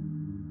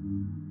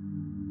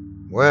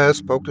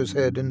 Wes poked his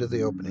head into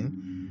the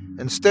opening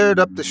and stared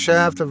up the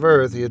shaft of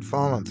earth he had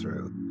fallen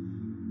through.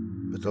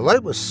 But the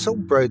light was so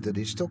bright that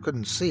he still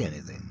couldn't see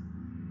anything.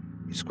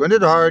 He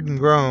squinted hard and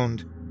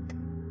groaned.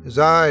 His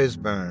eyes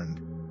burned.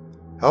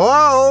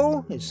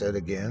 "Hello?" he said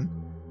again.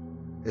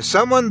 "Is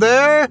someone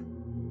there?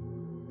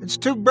 It's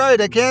too bright.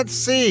 I can't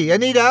see. I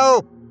need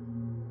help."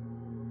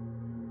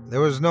 There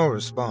was no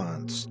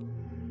response.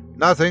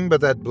 Nothing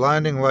but that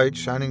blinding light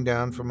shining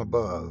down from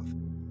above.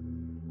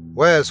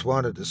 Wes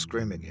wanted to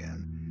scream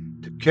again,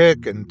 to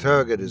kick and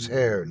tug at his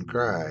hair and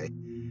cry.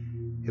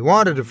 He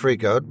wanted to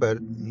freak out, but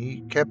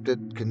he kept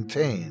it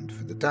contained,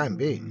 for the time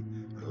being,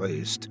 at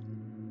least.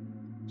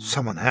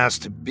 Someone has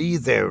to be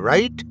there,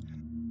 right?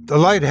 The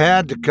light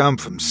had to come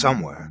from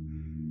somewhere.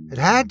 It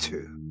had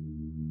to.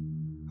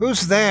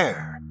 Who's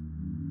there?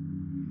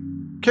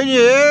 "Can you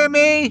hear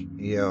me?"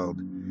 he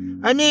yelled.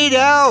 "I need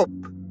help.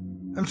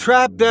 I'm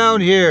trapped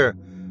down here.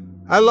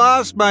 I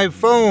lost my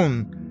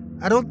phone.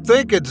 I don't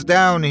think it's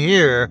down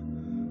here.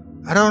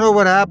 I don't know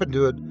what happened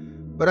to it,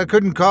 but I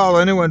couldn't call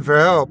anyone for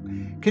help.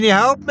 Can you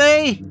help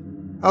me?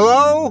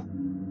 Hello?"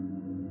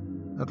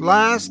 At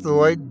last the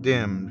light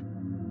dimmed.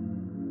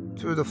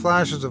 Through the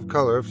flashes of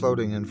color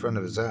floating in front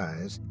of his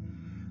eyes,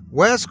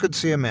 Wes could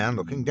see a man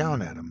looking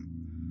down at him.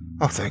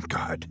 Oh, thank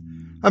God.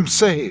 I'm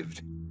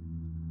saved.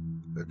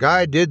 The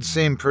guy did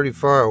seem pretty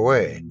far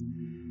away.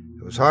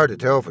 It was hard to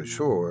tell for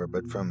sure,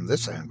 but from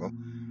this angle,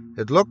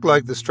 it looked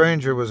like the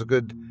stranger was a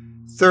good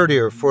 30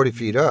 or 40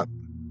 feet up.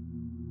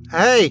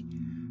 "Hey,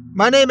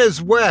 my name is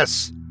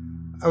Wes.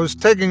 I was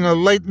taking a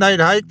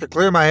late-night hike to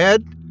clear my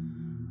head.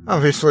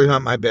 Obviously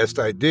not my best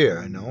idea,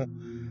 I know.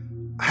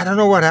 I don't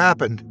know what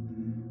happened.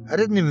 I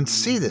didn't even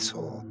see this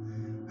hole.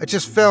 I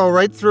just fell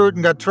right through it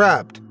and got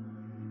trapped.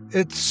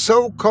 It's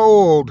so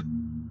cold.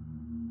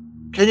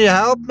 Can you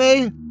help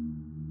me?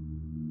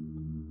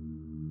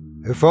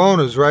 Your phone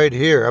is right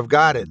here. I've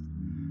got it.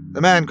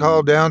 The man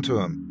called down to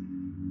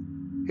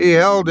him. He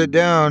held it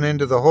down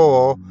into the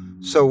hole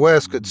so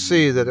Wes could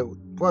see that it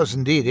was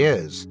indeed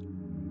his.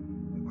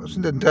 He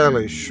wasn't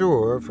entirely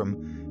sure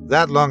from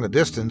that long a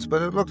distance,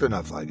 but it looked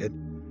enough like it.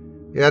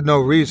 He had no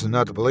reason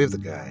not to believe the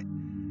guy.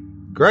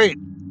 Great.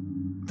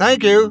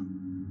 Thank you.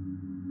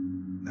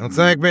 Don't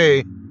thank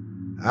me.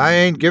 I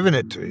ain't giving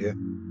it to you.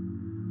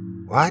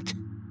 What?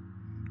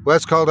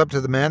 Wes called up to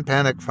the man,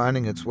 panic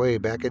finding its way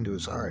back into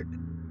his heart.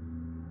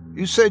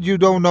 You said you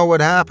don't know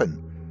what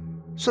happened,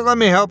 so let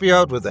me help you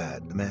out with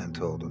that, the man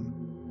told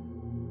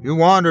him. You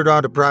wandered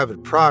onto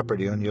private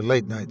property on your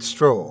late-night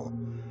stroll,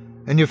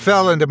 and you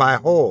fell into my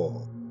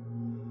hole.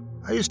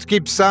 I used to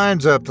keep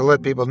signs up to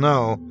let people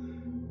know,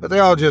 but they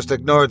all just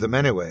ignored them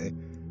anyway,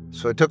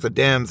 so I took the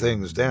damn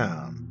things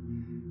down.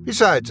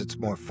 Besides, it's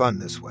more fun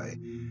this way,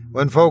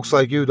 when folks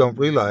like you don't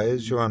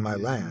realize you're on my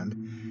land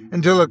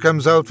until it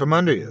comes out from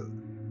under you.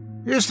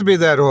 It used to be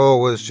that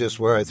hole was just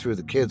where I threw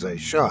the kids I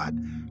shot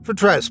for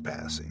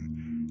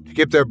trespassing, to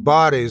keep their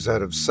bodies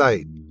out of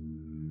sight.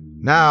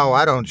 Now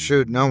I don't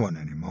shoot no one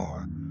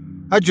anymore.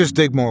 I just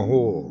dig more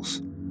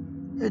holes.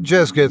 It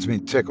just gets me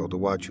tickled to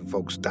watch you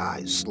folks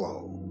die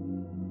slow.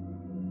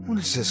 What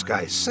is this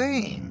guy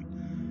saying?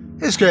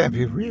 This can't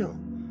be real.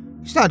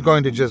 He's not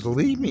going to just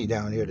leave me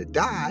down here to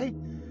die.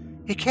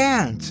 He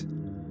can't.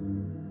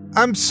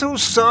 I'm so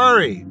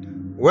sorry,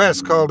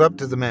 Wes called up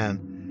to the man.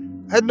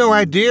 I had no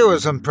idea it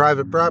was on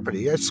private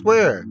property, I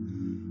swear.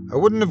 I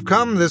wouldn't have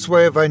come this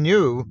way if I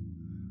knew.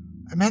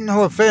 I meant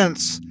no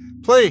offense.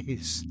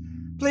 Please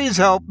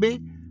help me.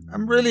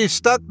 I'm really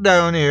stuck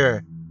down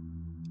here.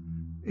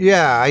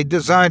 Yeah, I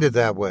designed it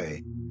that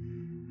way.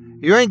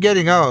 You ain't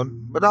getting out,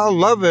 but I'll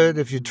love it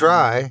if you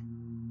try.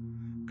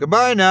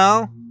 Goodbye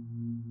now.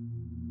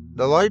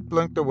 The light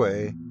blinked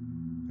away,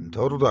 and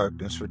total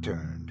darkness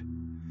returned.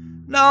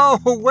 No,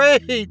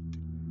 wait!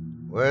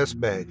 Wes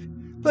begged.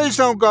 Please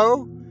don't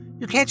go.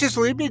 You can't just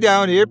leave me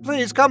down here.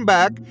 Please, come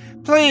back.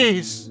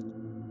 Please.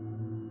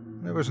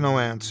 There was no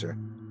answer.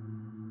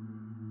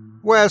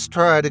 Wes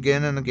tried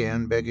again and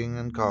again, begging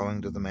and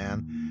calling to the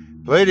man,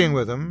 pleading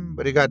with him,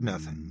 but he got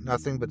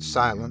nothing but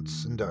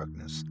silence and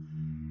darkness.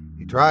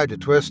 He tried to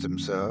twist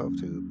himself,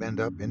 to bend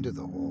up into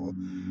the hole,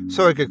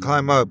 so he could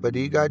climb up, but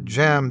he got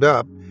jammed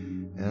up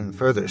and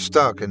further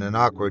stuck in an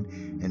awkward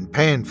and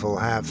painful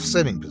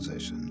half-sitting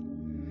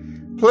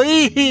position.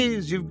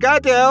 Please, you've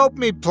got to help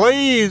me,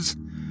 please.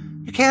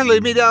 You can't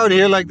leave me down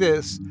here like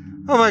this.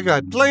 Oh my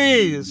God,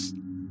 please.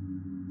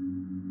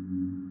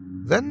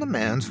 Then the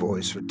man's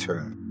voice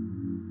returned,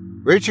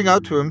 reaching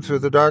out to him through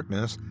the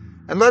darkness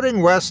and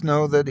letting Wes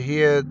know that he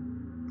had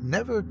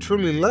never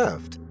truly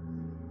left.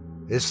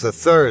 It's the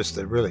thirst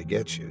that really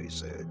gets you, he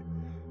said.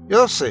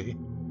 You'll see.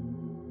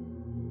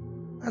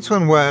 That's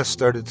when Wes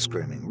started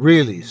screaming,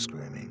 really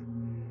screaming.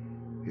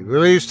 He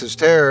released his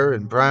terror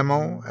in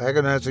primal,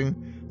 agonizing,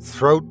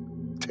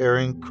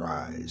 throat-tearing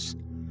cries.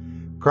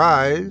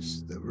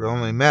 Cries that were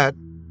only met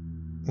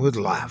with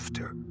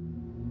laughter.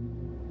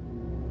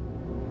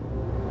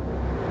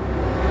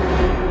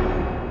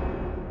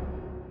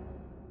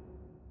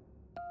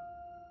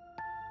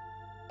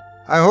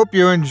 I hope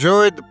you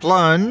enjoyed The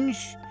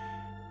Plunge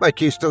by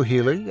Keisto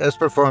Healy, as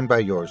performed by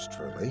yours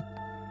truly.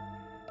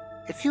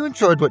 If you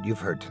enjoyed what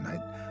you've heard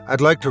tonight,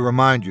 I'd like to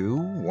remind you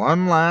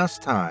one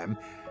last time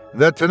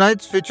that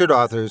tonight's featured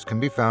authors can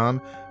be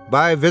found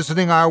by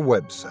visiting our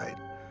website.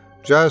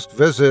 Just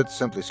visit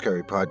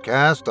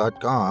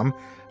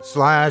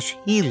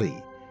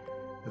simplyscarypodcast.com/Healy.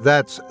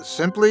 That's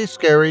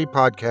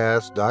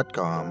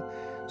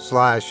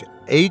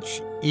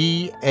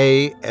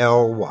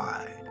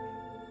simplyscarypodcast.com/HEALY.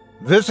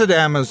 Visit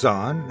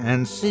Amazon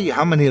and see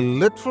how many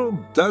literal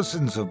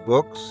dozens of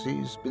books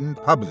he's been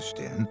published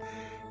in,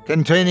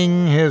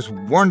 containing his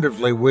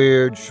wonderfully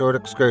weird short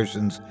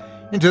excursions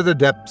into the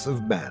depths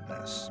of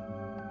madness.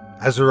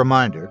 As a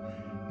reminder,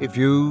 if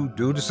you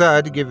do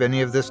decide to give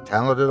any of this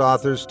talented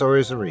author's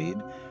stories a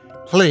read,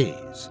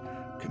 please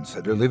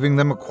consider leaving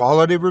them a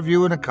quality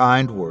review and a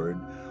kind word,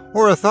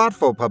 or a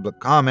thoughtful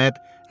public comment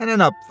and an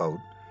upvote,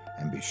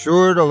 and be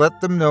sure to let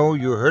them know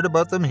you heard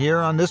about them here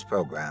on this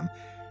program,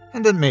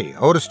 and that me,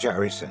 Otis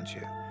Jarry, sent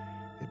you.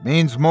 It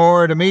means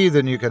more to me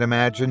than you can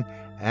imagine,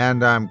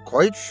 and I'm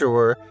quite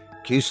sure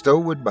Keisto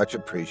would much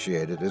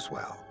appreciate it as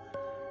well.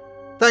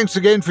 Thanks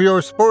again for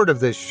your support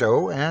of this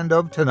show and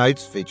of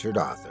tonight's featured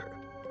author.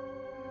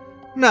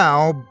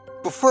 Now,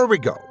 before we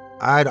go,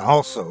 I'd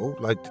also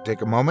like to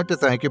take a moment to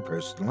thank you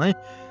personally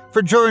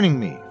for joining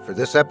me for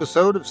this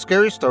episode of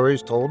Scary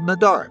Stories Told in the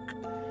Dark.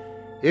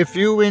 If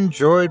you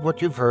enjoyed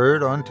what you've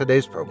heard on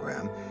today's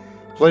program,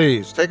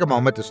 please take a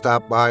moment to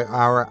stop by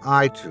our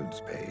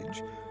iTunes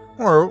page,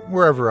 or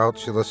wherever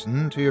else you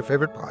listen to your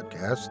favorite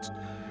podcasts,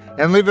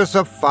 and leave us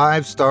a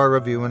 5-star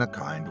review and a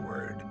kind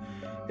word.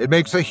 It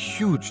makes a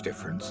huge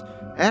difference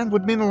and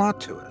would mean a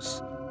lot to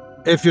us.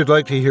 If you'd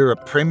like to hear a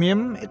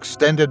premium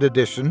extended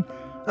edition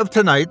of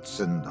tonight's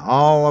and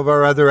all of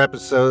our other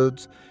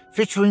episodes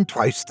featuring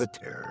twice the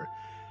terror,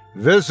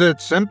 visit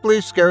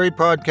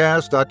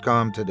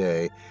simplyscarypodcast.com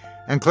today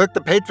and click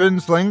the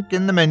Patrons link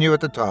in the menu at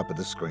the top of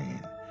the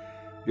screen.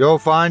 You'll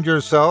find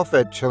yourself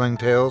at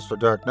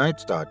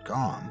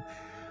chillingtalesfordarknights.com,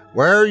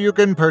 where you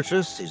can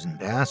purchase season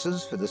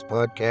passes for this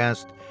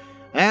podcast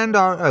and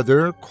our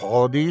other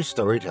quality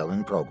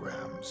storytelling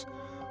programs,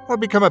 or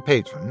become a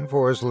patron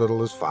for as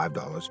little as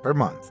 $5 per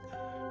month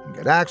and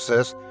get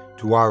access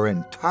to our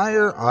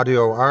entire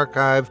audio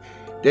archive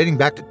dating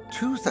back to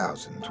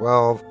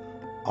 2012,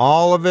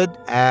 all of it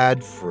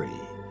ad-free.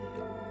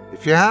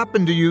 If you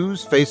happen to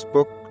use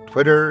Facebook,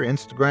 Twitter,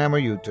 Instagram, or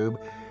YouTube,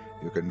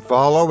 you can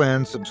follow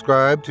and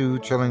subscribe to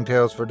Chilling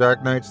Tales for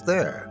Dark Nights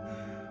there,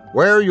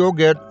 where you'll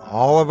get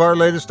all of our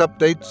latest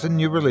updates and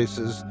new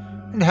releases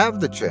and have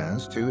the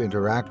chance to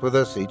interact with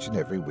us each and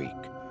every week.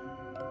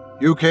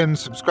 You can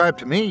subscribe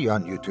to me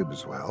on YouTube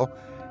as well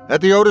at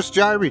the Otis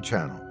Jiry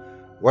channel,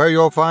 where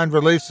you'll find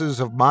releases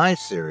of my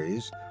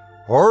series,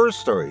 Horror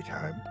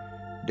Storytime,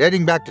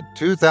 dating back to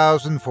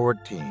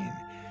 2014.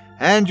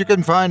 And you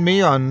can find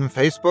me on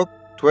Facebook,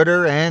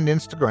 Twitter, and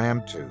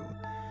Instagram too.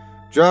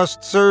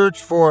 Just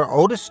search for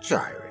Otis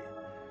Jiry.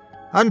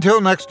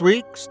 Until next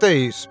week,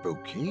 stay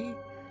spooky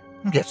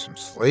and get some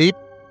sleep,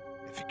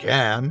 if you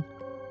can.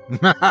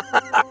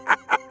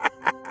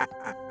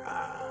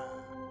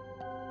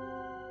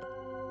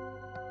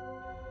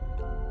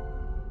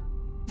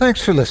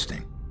 Thanks for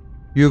listening.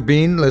 You've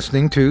been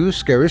listening to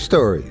Scary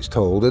Stories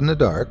Told in the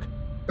Dark,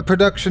 a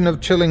production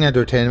of Chilling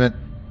Entertainment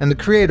and the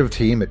creative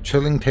team at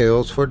Chilling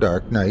Tales for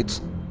Dark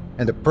Nights,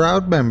 and a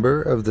proud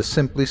member of the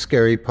Simply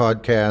Scary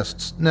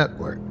Podcasts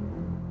network.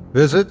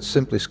 Visit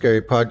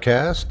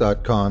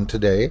simplyscarypodcast.com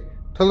today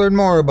to learn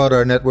more about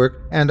our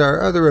network and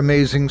our other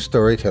amazing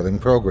storytelling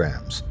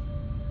programs.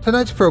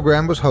 Tonight's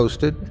program was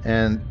hosted,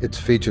 and its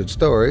featured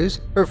stories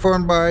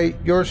performed by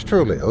yours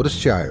truly,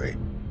 Otis Jiry.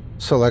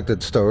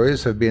 Selected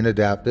stories have been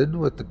adapted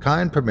with the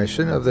kind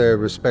permission of their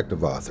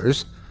respective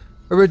authors.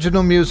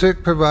 Original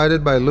music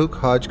provided by Luke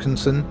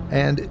Hodgkinson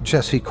and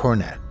Jesse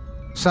Cornett.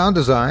 Sound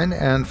design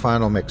and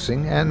final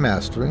mixing and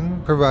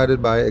mastering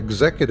provided by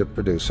executive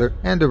producer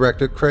and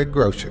director Craig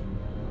Groshek.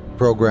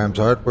 Program's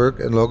artwork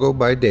and logo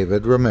by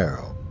David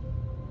Romero.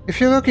 If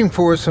you're looking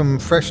for some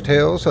fresh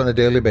tales on a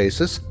daily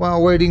basis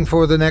while waiting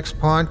for the next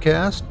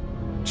podcast,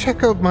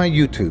 check out my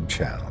YouTube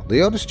channel,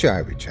 the Otis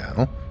Jiry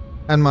channel,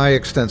 and my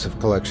extensive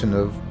collection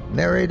of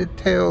narrated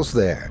tales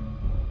there.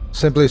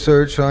 Simply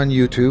search on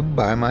YouTube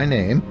by my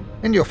name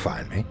and you'll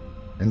find me.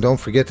 And don't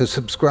forget to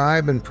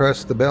subscribe and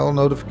press the bell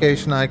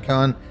notification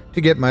icon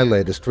to get my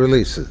latest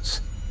releases.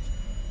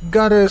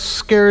 Got a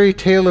scary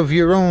tale of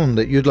your own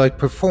that you'd like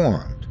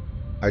performed?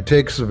 I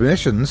take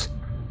submissions.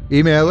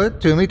 Email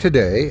it to me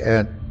today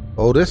at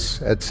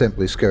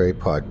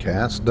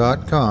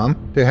otis@simplyscarypodcast.com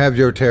to have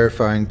your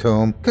terrifying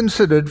tome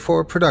considered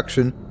for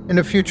production in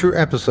a future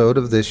episode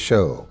of this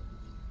show.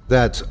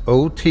 That's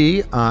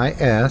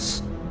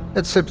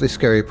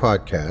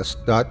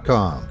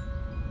otis@simplyscarypodcast.com.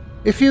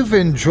 If you've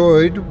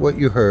enjoyed what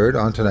you heard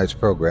on tonight's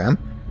program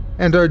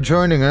and are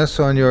joining us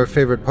on your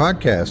favorite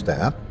podcast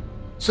app,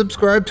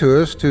 subscribe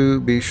to us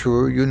to be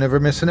sure you never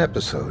miss an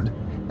episode,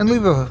 and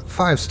leave a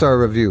 5-star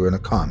review and a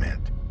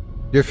comment.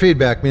 Your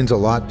feedback means a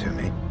lot to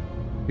me.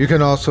 You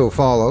can also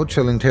follow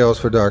Chilling Tales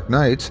for Dark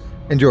Nights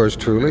and yours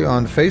truly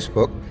on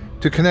Facebook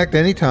to connect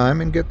anytime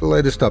and get the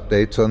latest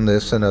updates on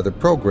this and other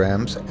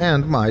programs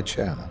and my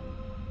channel.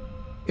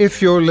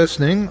 If you're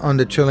listening on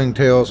the Chilling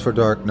Tales for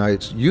Dark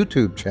Nights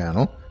YouTube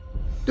channel,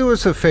 do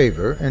us a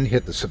favor and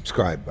hit the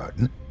subscribe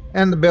button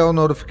and the bell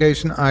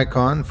notification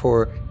icon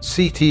for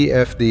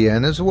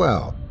CTFDN as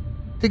well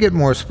to get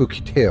more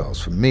spooky tales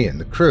from me and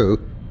the crew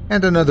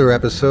and another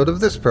episode of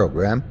this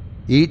program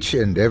each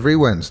and every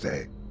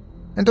Wednesday.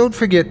 And don't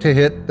forget to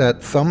hit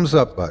that thumbs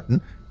up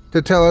button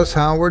to tell us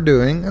how we're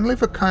doing and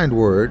leave a kind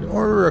word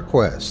or a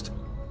request.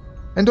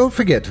 And don't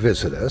forget to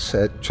visit us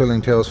at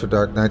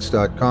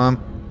chillingtalesfordarknights.com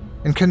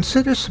and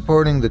consider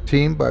supporting the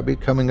team by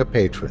becoming a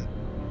patron.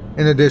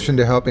 In addition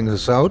to helping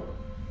us out,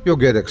 you'll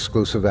get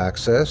exclusive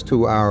access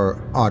to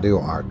our audio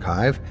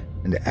archive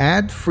and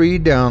ad-free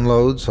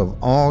downloads of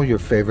all your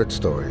favorite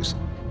stories,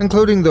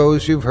 including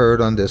those you've heard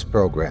on this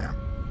program.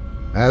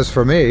 As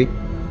for me,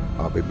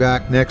 I'll be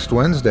back next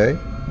Wednesday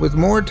with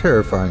more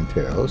terrifying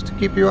tales to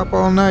keep you up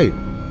all night.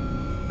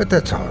 But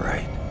that's all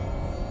right.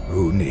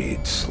 Who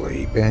needs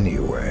sleep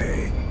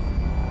anyway?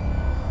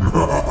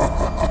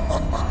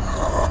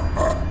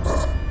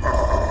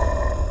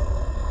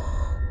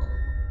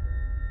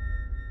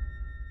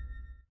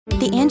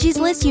 The Angie's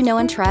List you know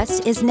and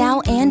trust is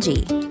now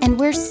Angie, and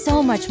we're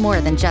so much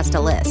more than just a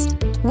list.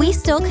 We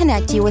still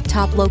connect you with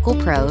top local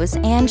pros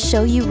and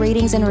show you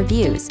ratings and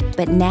reviews,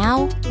 but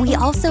now we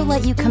also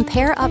let you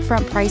compare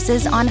upfront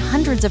prices on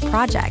hundreds of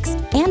projects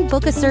and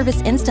book a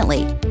service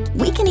instantly.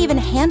 We can even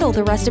handle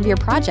the rest of your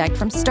project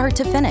from start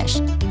to finish.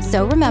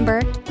 So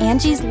remember,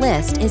 Angie's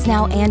List is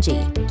now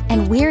Angie,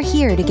 and we're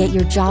here to get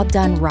your job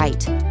done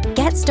right.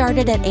 Get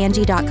started at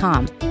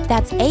Angie.com.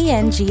 That's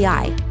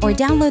ANGI, or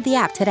download the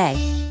app today.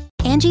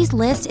 Angie's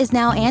List is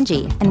now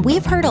Angie, and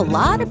we've heard a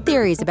lot of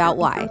theories about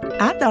why.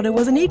 I thought it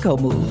was an eco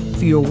move.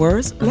 Fewer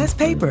words, less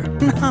paper.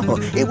 No,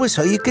 it was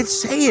so you could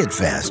say it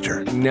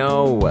faster.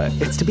 No,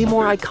 it's to be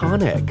more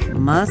iconic.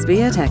 Must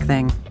be a tech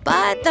thing.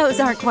 But those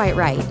aren't quite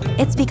right.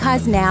 It's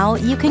because now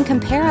you can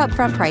compare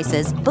upfront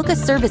prices, book a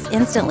service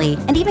instantly,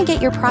 and even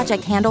get your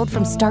project handled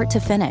from start to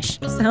finish.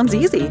 Sounds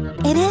easy.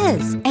 It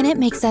is, and it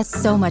makes us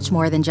so much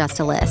more than just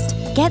a list.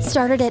 Get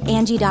started at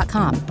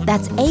Angie.com.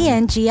 That's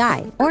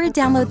ANGI, or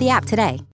download the app today.